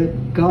copy of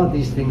it. God,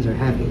 these things are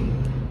heavy.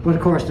 But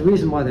of course, the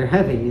reason why they're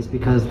heavy is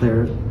because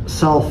they're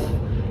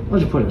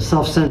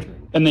self-centered.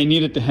 And they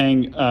need it to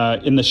hang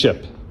in the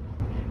ship.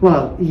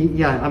 Well,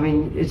 yeah, I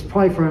mean, it's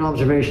probably for an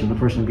observation. The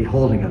person would be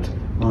holding it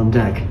on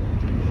deck.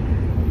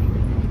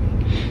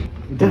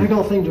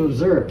 Difficult thing to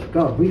observe.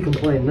 God, we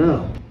complain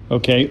now.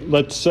 Okay,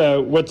 let's,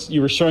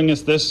 you were showing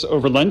us this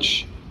over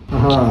lunch?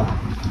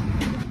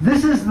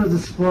 This is the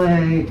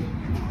display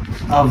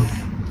of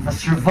the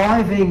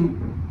surviving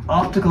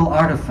optical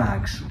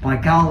artifacts by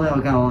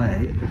Galileo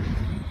Galilei.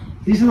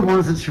 These are the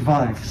ones that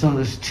survive. So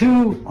there's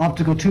two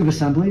optical tube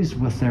assemblies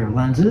with their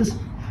lenses.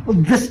 Well,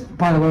 this,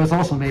 by the way, was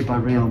also made by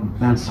Réal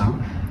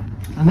Manceau.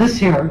 And this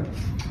here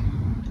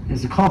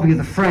is a copy of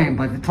the frame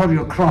by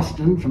Vittorio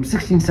Croston from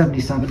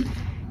 1677.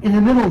 In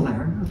the middle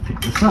there, let's pick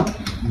this up.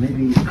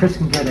 Maybe Chris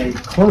can get a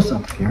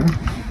close-up here.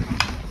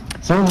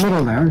 So in the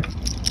middle there,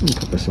 let me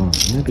put this on.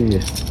 Maybe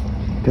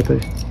get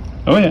this.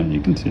 Oh yeah,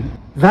 you can see.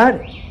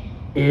 That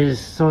is,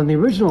 so in the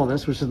original of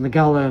this, which is in the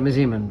Galileo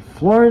Museum in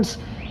Florence,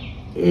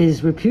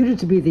 is reputed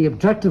to be the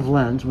objective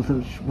lens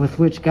with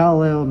which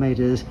Galileo made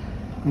his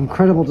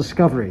incredible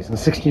discoveries in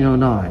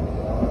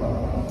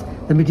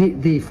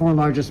 1609. The four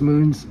largest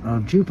moons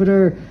of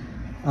Jupiter,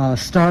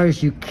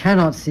 stars you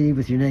cannot see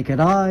with your naked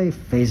eye,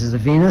 phases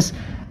of Venus,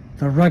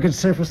 the rugged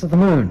surface of the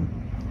moon.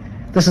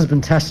 This has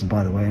been tested,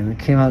 by the way, and it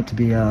came out to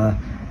be a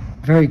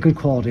very good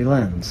quality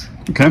lens.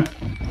 Okay.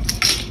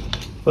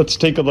 Let's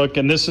take a look.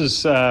 And this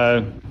is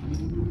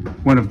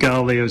one of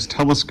Galileo's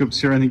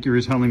telescopes here. I think you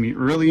were telling me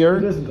earlier.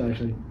 It isn't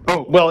actually.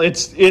 Oh, well,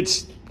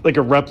 it's like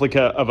a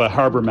replica of a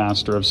harbor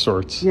master of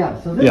sorts.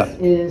 Yeah, so this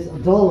is a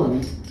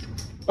Dolan.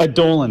 A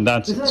Dolan,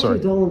 that's, It's actually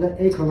a Dolan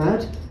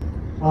achromat.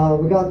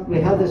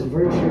 We have this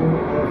virtue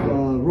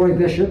of Roy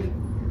Bishop,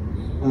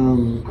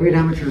 great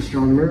amateur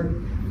astronomer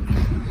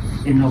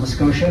in Nova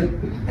Scotia,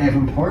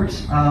 Avonport.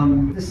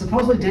 This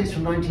supposedly dates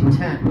from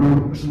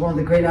 1910, which is one of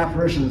the great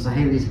apparitions of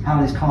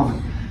Halley's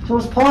Comet. So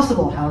it's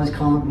possible Halley's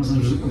Comet was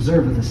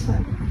observed with this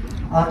thing.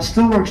 It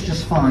still works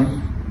just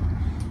fine.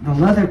 The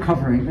leather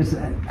covering is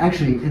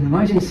actually in the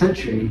 19th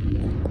century.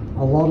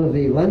 a lot of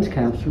the lens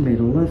caps were made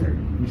of leather,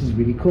 which is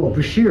really cool.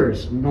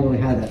 Brochures normally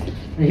had that.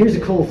 And here's a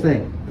cool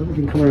thing. I think you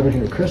can come over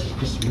here, Chris,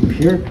 just move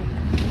here.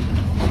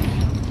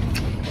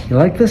 You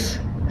like this?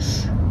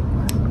 Yes.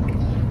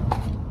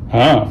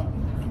 Ah.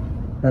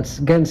 That's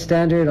again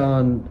standard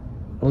on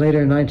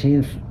later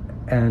 19th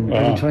and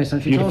early 20th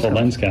century beautiful telescopes.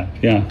 lens cap,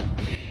 yeah.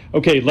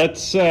 Okay,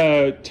 let's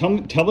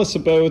tell us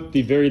about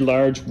the very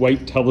large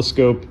white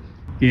telescope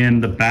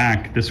in the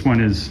back. This one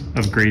is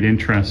of great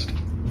interest.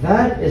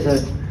 That is a,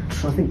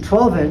 I think,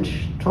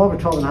 12-inch, 12 or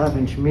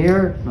 12.5-inch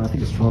mirror. No, I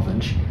think it's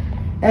 12-inch.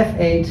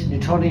 F8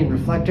 Newtonian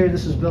reflector.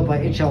 This was built by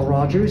H.L.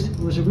 Rogers,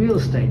 who was a real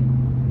estate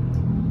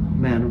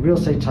man, a real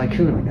estate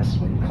tycoon, I guess is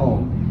what you call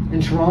him,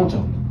 in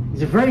Toronto.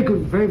 He's a very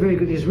good, very, very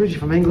good. He's originally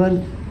from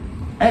England.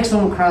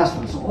 Excellent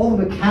craftsman. So all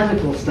the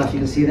mechanical stuff you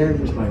can see there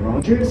was by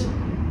Rogers.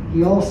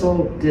 He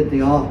also did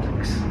the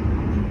optics.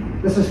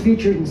 This was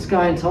featured in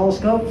Sky and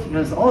Telescope, and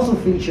it's also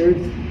featured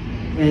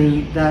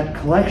in that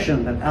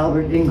collection that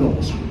Albert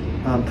Ingalls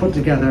put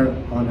together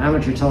on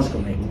amateur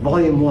telescope making,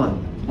 Volume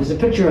 1. There's a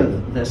picture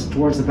of this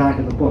towards the back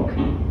of the book.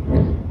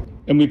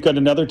 And we've got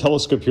another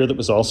telescope here that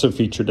was also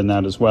featured in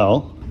that as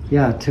well.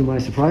 Yeah, to my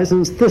surprise,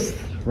 and it's this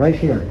right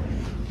here.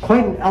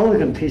 Quite an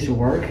elegant piece of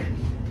work.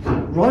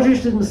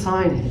 Rogers didn't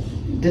sign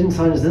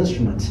his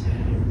instruments.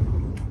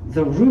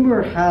 The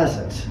rumor has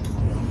it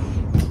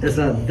is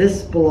that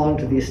this belonged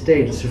to the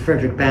estate of Sir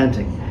Frederick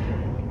Banting.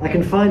 I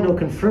can find no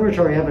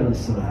confirmatory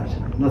evidence to that.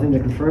 Nothing to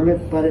confirm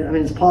it, but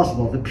it's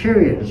possible. The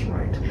period is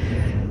right.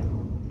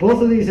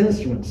 Both of these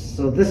instruments,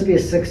 so this would be a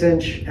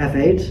 6-inch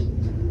f8,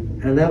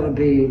 and that would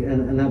be,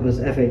 and that was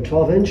f8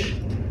 12-inch,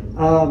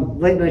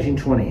 late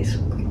 1920s.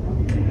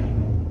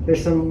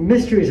 There's some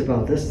mysteries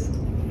about this,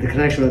 the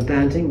connection with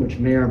Banting, which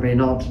may or may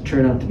not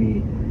turn out to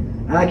be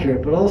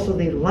accurate, but also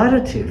the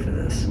latitude for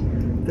this.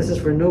 This is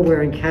for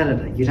nowhere in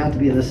Canada. You'd have to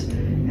be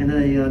in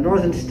the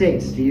northern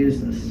states to use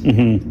this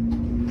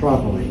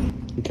properly.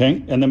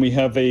 Okay, and then we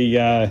have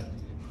a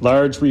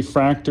large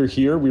refractor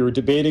here. We were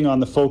debating on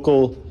the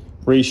focal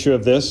ratio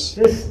of this.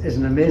 This is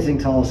an amazing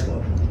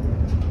telescope.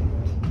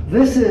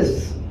 This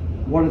is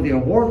one of the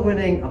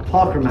award-winning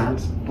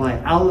apochromats by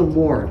Alan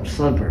Ward of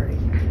Sudbury.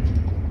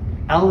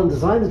 Alan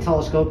designed the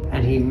telescope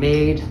and he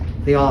made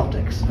the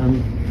optics. So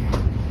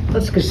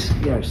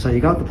you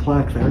got the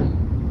plaque there.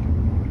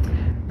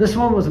 This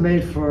one was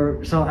made for,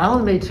 so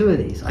Alan made two of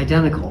these,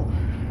 identical.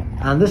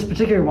 And this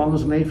particular one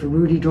was made for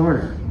Rudy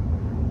Dorner,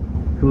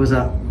 who was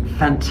a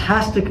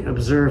fantastic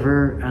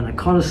observer and a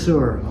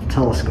connoisseur of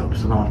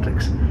telescopes and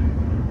optics.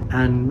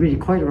 And really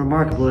quite a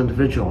remarkable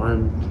individual.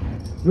 And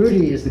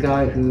Rudy is the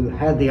guy who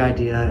had the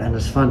idea and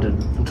has funded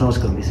the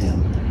Telescope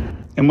Museum.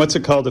 And what's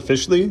it called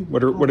officially?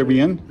 What are we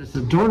in? It's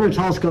the Dorner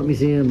Telescope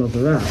Museum of the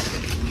Rask.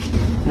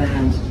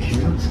 And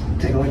here, let's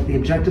take a look at the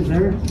objective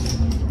there.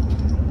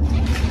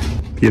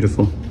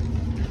 Beautiful.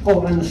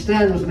 Oh, and the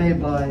stand was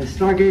made by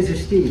Stargazer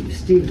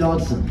Steve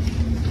Dodson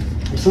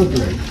of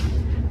Sudbury.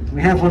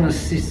 We have one of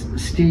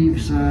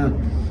Steve's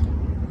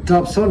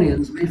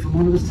Dobsonians made from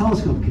one of his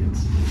telescope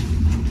kits.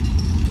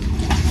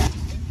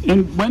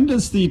 And when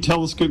does the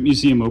Telescope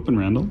Museum open,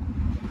 Randall?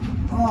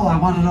 Oh,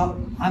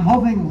 I'm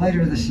hoping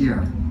later this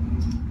year.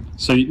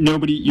 So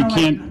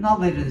Not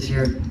later this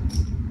year.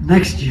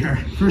 Next year.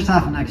 First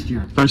half of next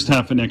year. First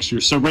half of next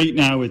year. So right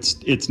now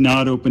it's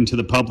not open to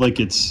the public.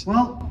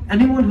 Well,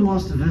 anyone who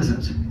wants to visit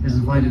is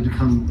invited to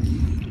come.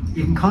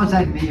 You can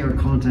contact me or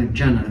contact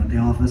Jenna at the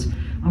office,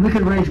 and we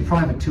can arrange a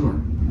private tour.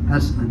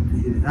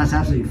 That's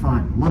absolutely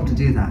fine. Love to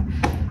do that.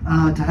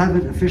 To have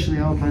it officially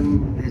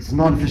open, it's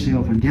not officially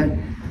open yet,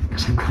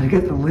 because I've got to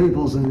get the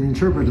labels and the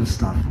interpretive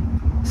stuff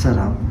set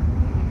up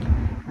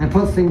and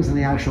put things in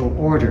the actual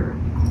order.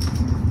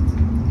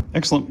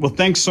 Excellent. Well,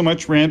 thanks so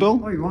much,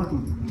 Randall. Oh, you're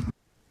welcome.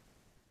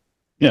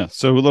 Yeah,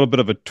 so a little bit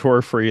of a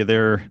tour for you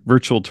there,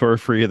 virtual tour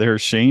for you there,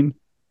 Shane.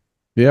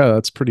 Yeah,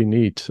 that's pretty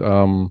neat.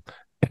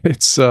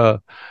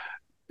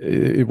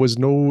 It was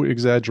no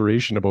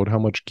exaggeration about how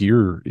much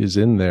gear is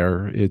in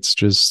there. It's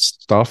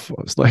just stuff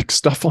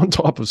on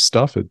top of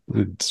stuff.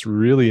 It's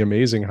really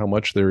amazing how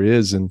much there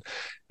is. And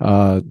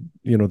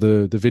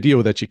the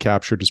video that you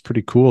captured is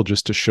pretty cool,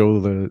 just to show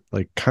the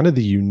kind of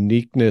the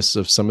uniqueness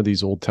of some of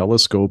these old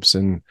telescopes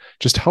and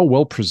just how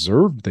well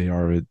preserved they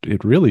are.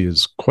 It really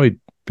is quite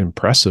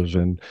impressive.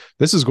 And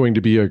this is going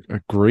to be a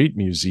great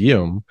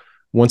museum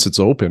once it's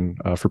open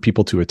for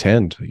people to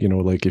attend.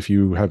 If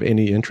you have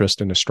any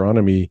interest in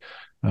astronomy,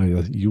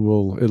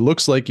 it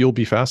looks like you'll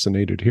be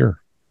fascinated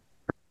here.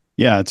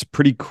 Yeah, it's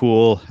pretty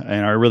cool,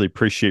 and I really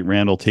appreciate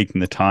Randall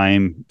taking the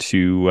time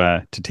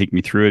to take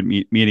me through it,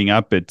 meeting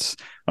up. It's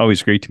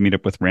always great to meet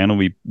up with Randall.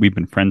 We've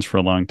been friends for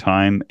a long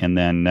time, and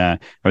then I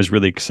was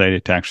really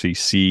excited to actually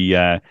see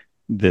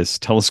this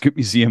telescope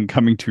museum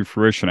coming to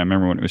fruition. I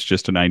remember when it was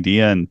just an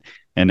idea, and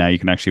now you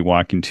can actually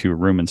walk into a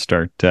room and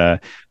start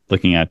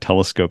looking at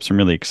telescopes. I'm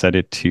really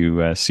excited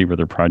to see where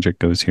their project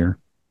goes here.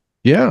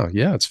 Yeah,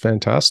 it's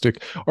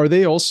fantastic. Are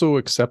they also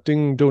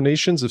accepting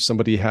donations if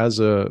somebody has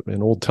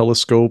an old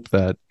telescope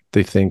that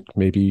they think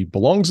maybe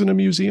belongs in a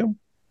museum?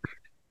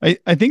 I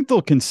think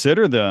they'll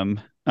consider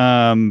them.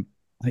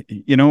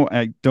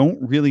 I don't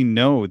really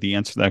know the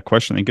answer to that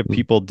question. I think if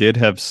people did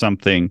have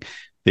something,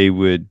 they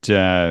would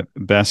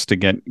best to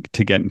get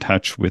in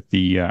touch with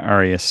the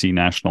RASC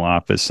national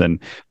office, and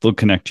they'll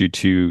connect you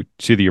to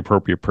the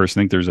appropriate person.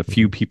 I think there's a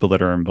few people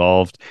that are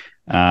involved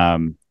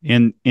in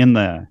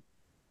the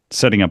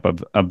setting up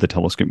of the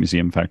telescope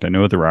museum. In fact, I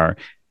know there are.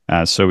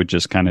 So it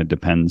just kind of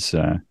depends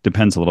a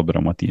little bit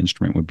on what the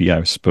instrument would be,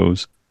 I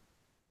suppose.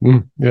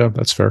 Yeah,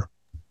 that's fair.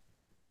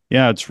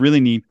 Yeah, it's really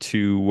neat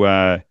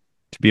to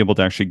be able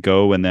to actually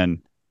go and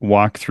then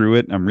walk through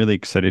it. I'm really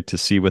excited to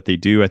see what they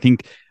do. I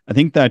think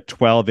that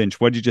 12-inch.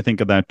 What did you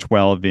think of that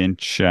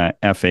 12-inch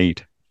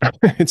f8?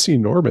 It's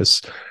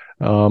enormous.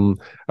 A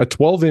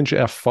 12-inch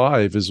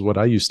f5 is what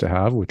I used to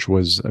have, which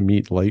was a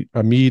Meade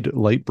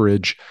light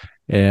bridge,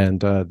 and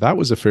that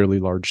was a fairly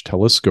large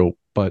telescope.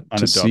 But On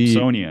a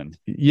Dobsonian.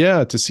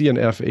 to see an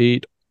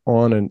f8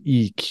 on an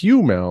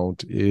EQ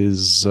mount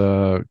is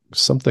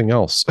something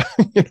else.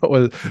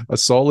 A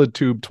solid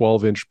tube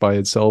 12-inch by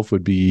itself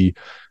would be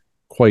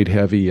quite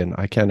heavy, and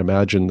I can't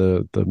imagine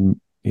the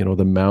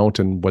mount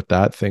and what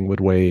that thing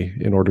would weigh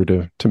in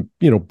order to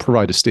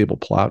provide a stable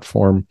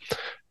platform.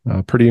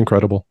 Pretty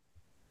incredible.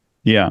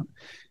 Yeah.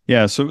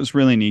 So it was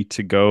really neat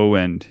to go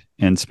and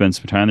spend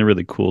some time. They're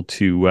really cool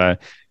to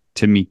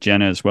meet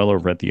Jenna as well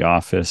over at the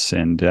office,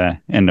 and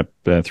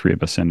three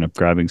of us ended up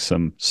grabbing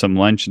some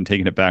lunch and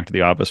taking it back to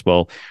the office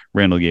while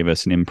Randall gave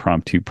us an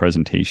impromptu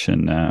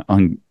presentation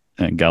on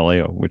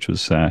Galileo, which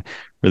was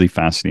really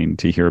fascinating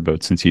to hear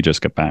about since he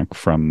just got back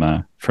from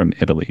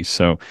Italy.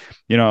 So,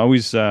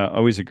 always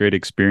a great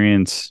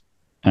experience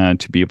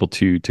to be able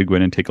to go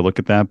in and take a look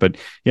at that. But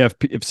yeah,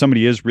 if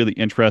somebody is really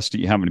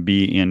interested, you happen to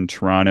be in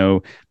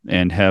Toronto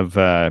and have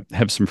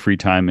some free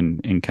time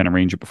and kind of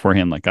arrange it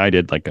beforehand, like I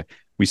did,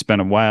 we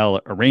spent a while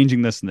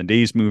arranging this and the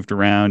days moved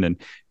around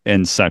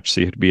and such.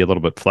 So you have to be a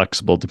little bit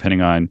flexible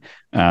depending on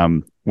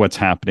what's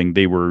happening.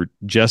 They were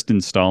just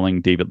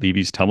installing David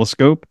Levy's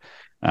telescope.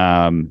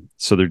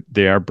 So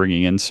they are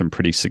bringing in some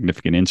pretty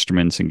significant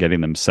instruments and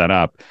getting them set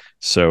up.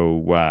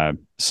 So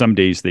some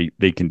days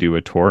they can do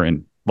a tour,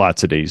 and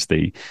lots of days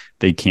they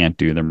can't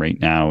do them right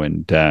now.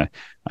 And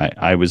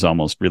I was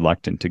almost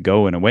reluctant to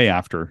go in a way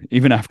after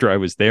I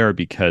was there,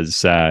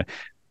 because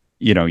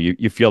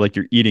you feel like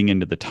you're eating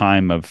into the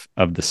time of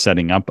the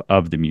setting up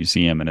of the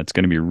museum, and it's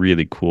going to be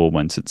really cool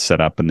once it's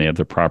set up and they have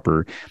the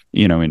proper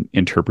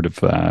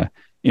interpretive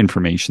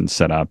information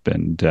set up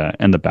and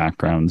the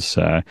backgrounds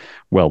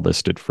well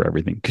listed for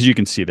everything. Because you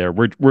can see there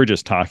we're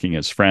just talking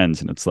as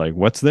friends, and it's like,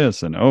 what's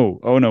this? And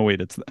oh no,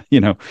 wait, it's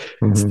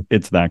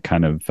it's that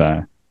kind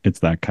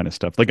of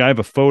stuff. Like I have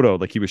a photo,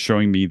 like he was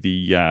showing me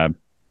the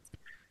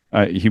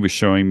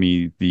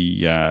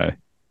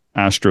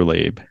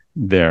astrolabe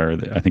there.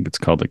 I think it's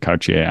called the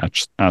Cartier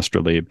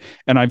astrolabe,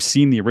 and I've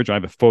seen the original. I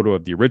have a photo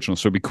of the original,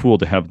 so it'd be cool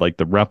to have like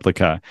the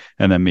replica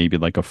and then maybe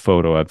like a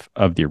photo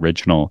of the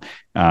original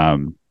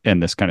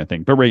and this kind of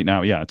thing. But right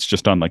now, yeah, it's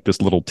just on like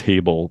this little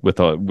table with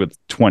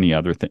 20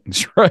 other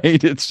things,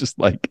 right? It's just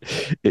like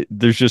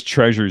there's just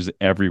treasures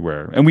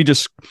everywhere, and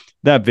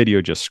that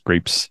video just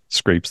scrapes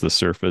the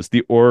surface.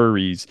 The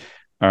orreries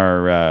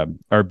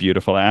are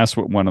beautiful. I asked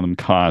what one of them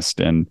cost,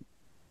 and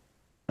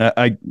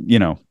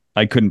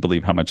I couldn't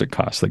believe how much it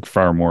cost, like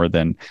far more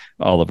than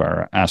all of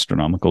our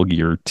astronomical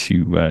gear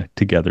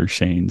together,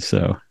 Shane.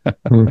 So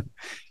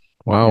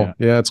Wow.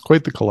 Yeah, it's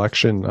quite the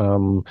collection.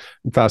 I'm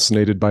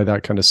fascinated by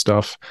that kind of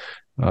stuff.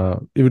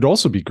 It would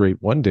also be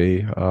great one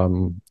day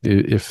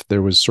if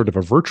there was sort of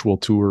a virtual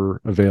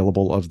tour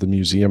available of the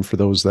museum for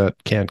those that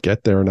can't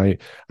get there. And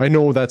I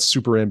know that's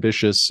super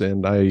ambitious,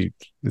 and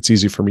it's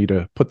easy for me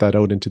to put that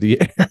out into the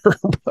air,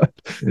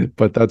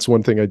 but that's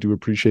one thing I do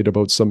appreciate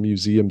about some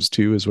museums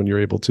too, is when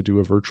you're able to do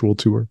a virtual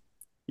tour.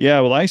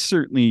 Yeah, well, I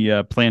certainly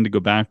plan to go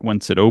back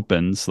once it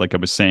opens. Like I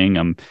was saying,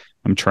 I'm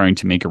trying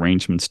to make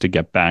arrangements to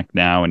get back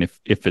now, and if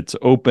it's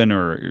open,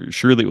 or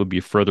surely it will be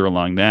further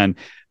along then.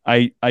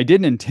 I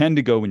didn't intend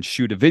to go and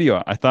shoot a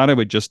video. I thought I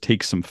would just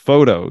take some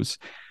photos,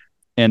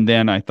 and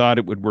then I thought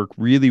it would work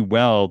really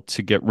well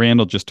to get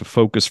Randall just to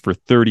focus for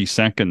 30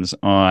 seconds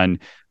on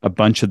a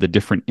bunch of the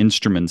different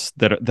instruments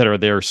that are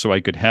there, so I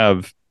could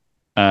have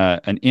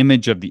an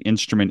image of the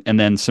instrument and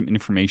then some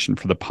information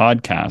for the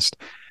podcast.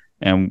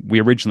 And we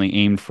originally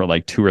aimed for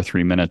like 2 or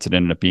 3 minutes. It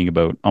ended up being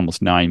about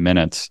almost 9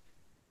 minutes.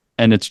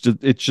 And it's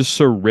just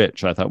so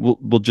rich. I thought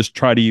we'll just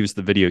try to use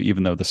the video,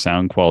 even though the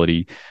sound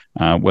quality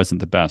wasn't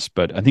the best.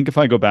 But I think if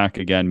I go back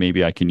again,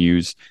 maybe I can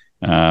use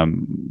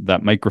that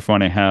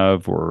microphone I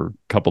have, or a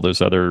couple of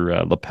those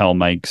other lapel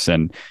mics,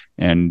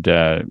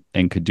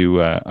 and could do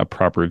a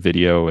proper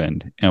video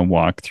and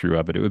walkthrough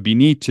of it. It would be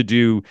neat to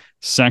do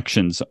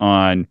sections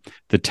on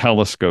the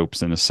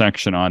telescopes, and a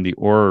section on the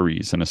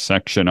orreries, and a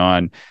section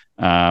on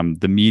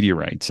the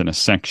meteorites, and a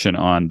section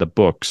on the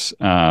books.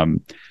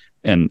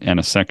 And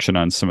a section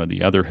on some of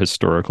the other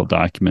historical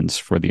documents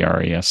for the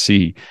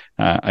RASC.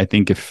 I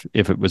think if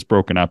it was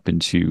broken up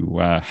into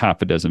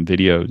half a dozen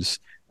videos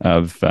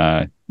of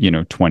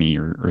 20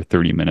 or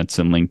 30 minutes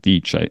in length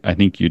each, I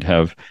think you'd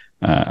have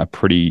a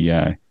pretty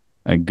a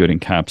good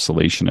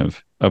encapsulation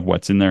of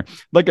what's in there.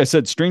 Like I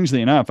said,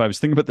 strangely enough, I was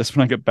thinking about this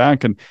when I got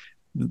back, and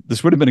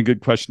this would have been a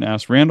good question to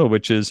ask Randall,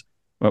 which is,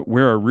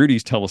 where are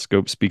Rudy's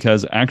telescopes?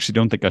 Because I actually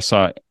don't think I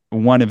saw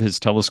one of his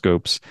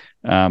telescopes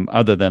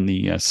other than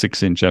the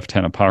 6-inch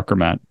f10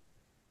 apocrymat.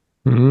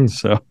 Mm-hmm.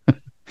 So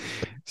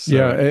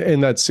yeah,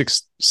 and that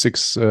six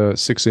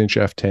inch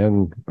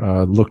f10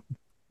 looked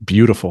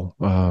beautiful.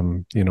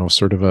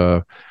 Sort of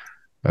a,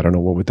 I don't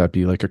know, what would that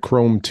be, like a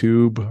chrome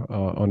tube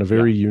on a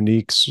very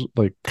unique,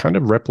 like kind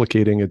of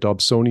replicating a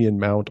Dobsonian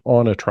mount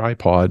on a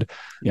tripod.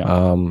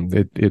 Yeah,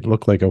 it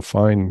looked like a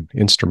fine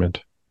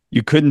instrument.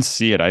 You couldn't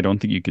see it. I don't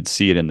think you could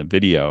see it in the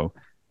video.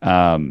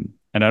 And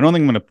I don't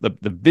think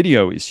the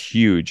video is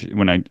huge.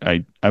 When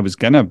I was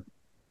gonna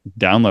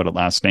download it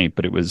last night,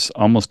 but it was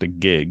almost a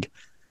gig,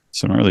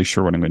 so I'm not really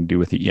sure what I'm going to do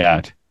with it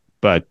yet.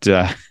 But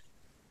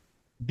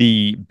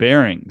the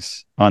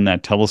bearings on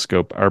that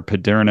telescope are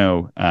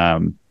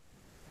Paderno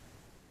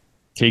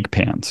cake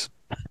pans.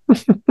 I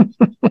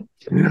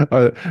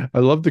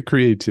love the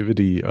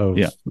creativity of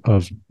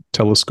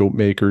telescope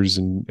makers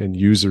and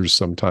users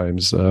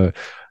sometimes.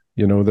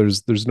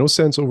 There's no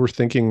sense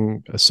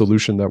overthinking a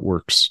solution that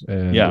works.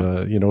 And,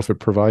 if it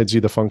provides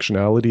you the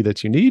functionality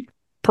that you need,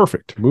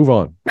 perfect. Move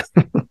on.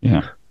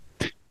 Yeah.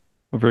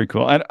 Well, very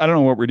cool. I don't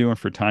know what we're doing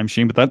for time,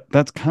 Shane, but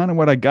that's kind of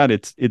what I got.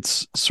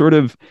 It's sort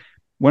of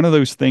one of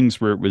those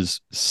things where it was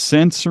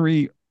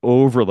sensory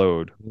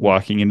overload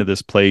walking into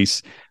this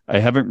place. I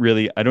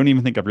don't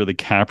even think I've really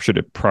captured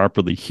it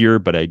properly here,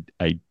 but I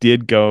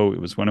did go. It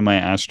was one of my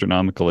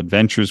astronomical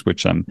adventures,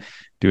 which I'm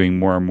doing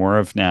more and more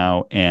of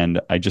now.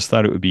 And I just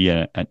thought it would be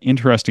an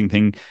interesting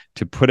thing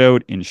to put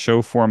out in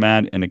show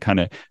format and to kind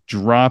of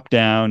drop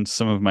down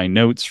some of my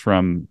notes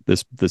from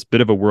this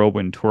bit of a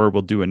whirlwind tour.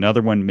 We'll do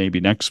another one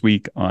maybe next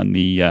week on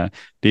the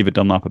David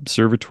Dunlop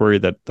Observatory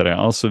that I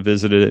also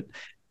visited.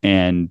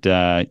 And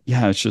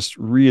it's just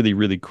really,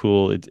 really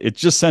cool.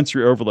 It's just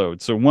sensory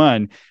overload. So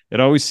one, it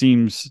always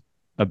seems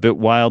a bit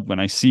wild when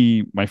I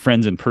see my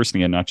friends in person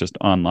again, not just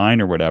online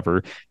or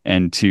whatever,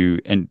 and to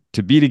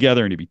be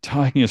together and to be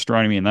talking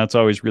astronomy, and that's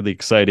always really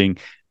exciting.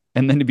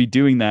 And then to be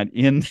doing that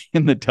in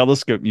the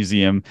telescope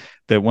museum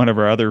that one of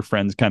our other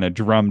friends kind of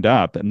drummed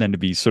up, and then to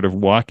be sort of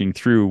walking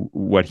through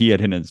what he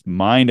had in his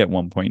mind at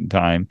one point in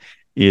time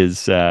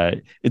is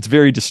it's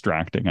very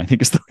distracting, I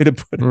think is the way to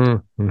put it.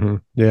 Mm-hmm.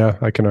 Yeah,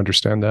 I can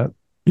understand that.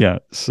 Yeah.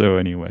 So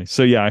anyway,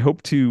 I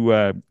hope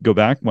to go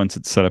back once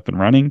it's set up and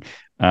running.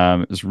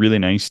 It was really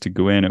nice to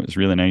go in. It was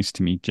really nice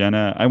to meet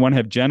Jenna. I want to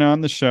have Jenna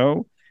on the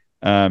show.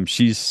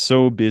 She's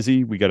so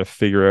busy. We got to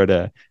figure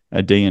out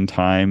a day and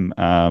time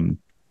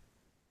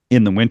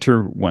in the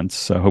winter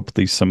once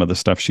hopefully some of the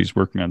stuff she's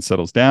working on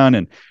settles down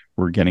and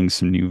we're getting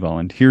some new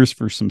volunteers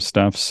for some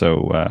stuff.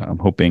 So I'm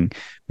hoping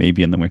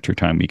maybe in the winter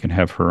time we can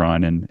have her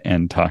on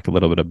and talk a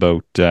little bit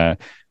about the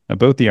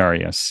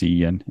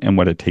RASC and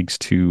what it takes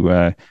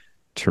to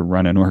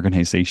run an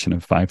organization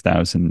of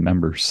 5,000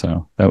 members.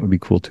 So that would be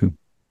cool too.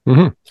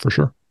 Mm-hmm, for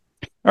sure.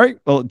 All right.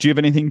 Well, do you have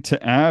anything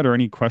to add or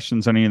any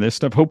questions on any of this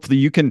stuff? Hopefully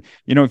you can,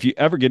 if you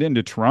ever get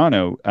into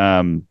Toronto,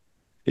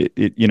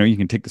 you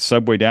can take the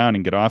subway down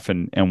and get off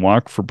and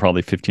walk for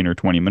probably 15 or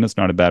 20 minutes.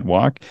 Not a bad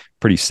walk.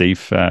 Pretty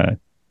safe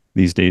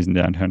these days in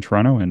downtown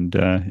Toronto,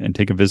 and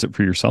take a visit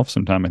for yourself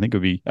sometime. I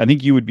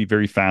think you would be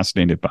very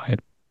fascinated by it.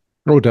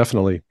 Oh,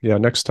 definitely. Yeah.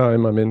 Next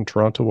time I'm in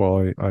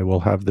Toronto, I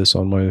will have this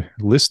on my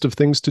list of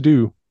things to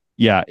do.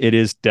 Yeah, it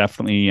is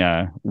definitely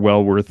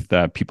well worth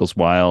people's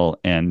while.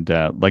 And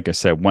like I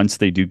said, once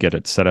they do get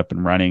it set up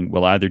and running,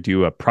 we'll either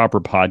do a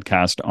proper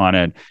podcast on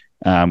it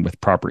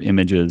with proper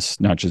images,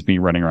 not just me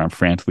running around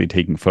frantically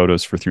taking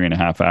photos for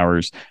 3.5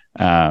 hours,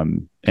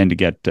 and to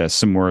get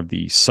some more of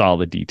the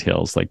solid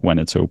details, like when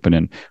it's open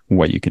and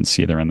what you can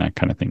see there and that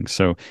kind of thing.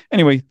 So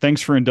anyway,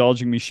 thanks for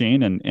indulging me,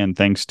 Shane, and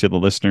thanks to the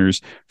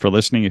listeners for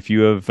listening. If you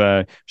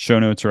have show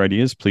notes or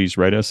ideas, please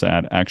write us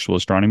at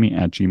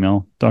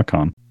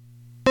actualastronomy@gmail.com.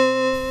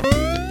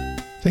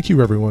 Thank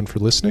you, everyone, for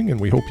listening, and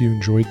we hope you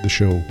enjoyed the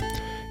show.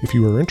 If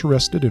you are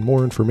interested in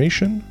more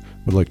information,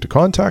 would like to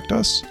contact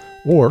us,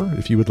 or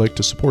if you would like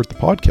to support the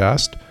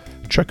podcast,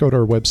 check out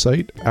our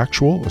website,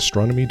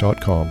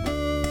 actualastronomy.com.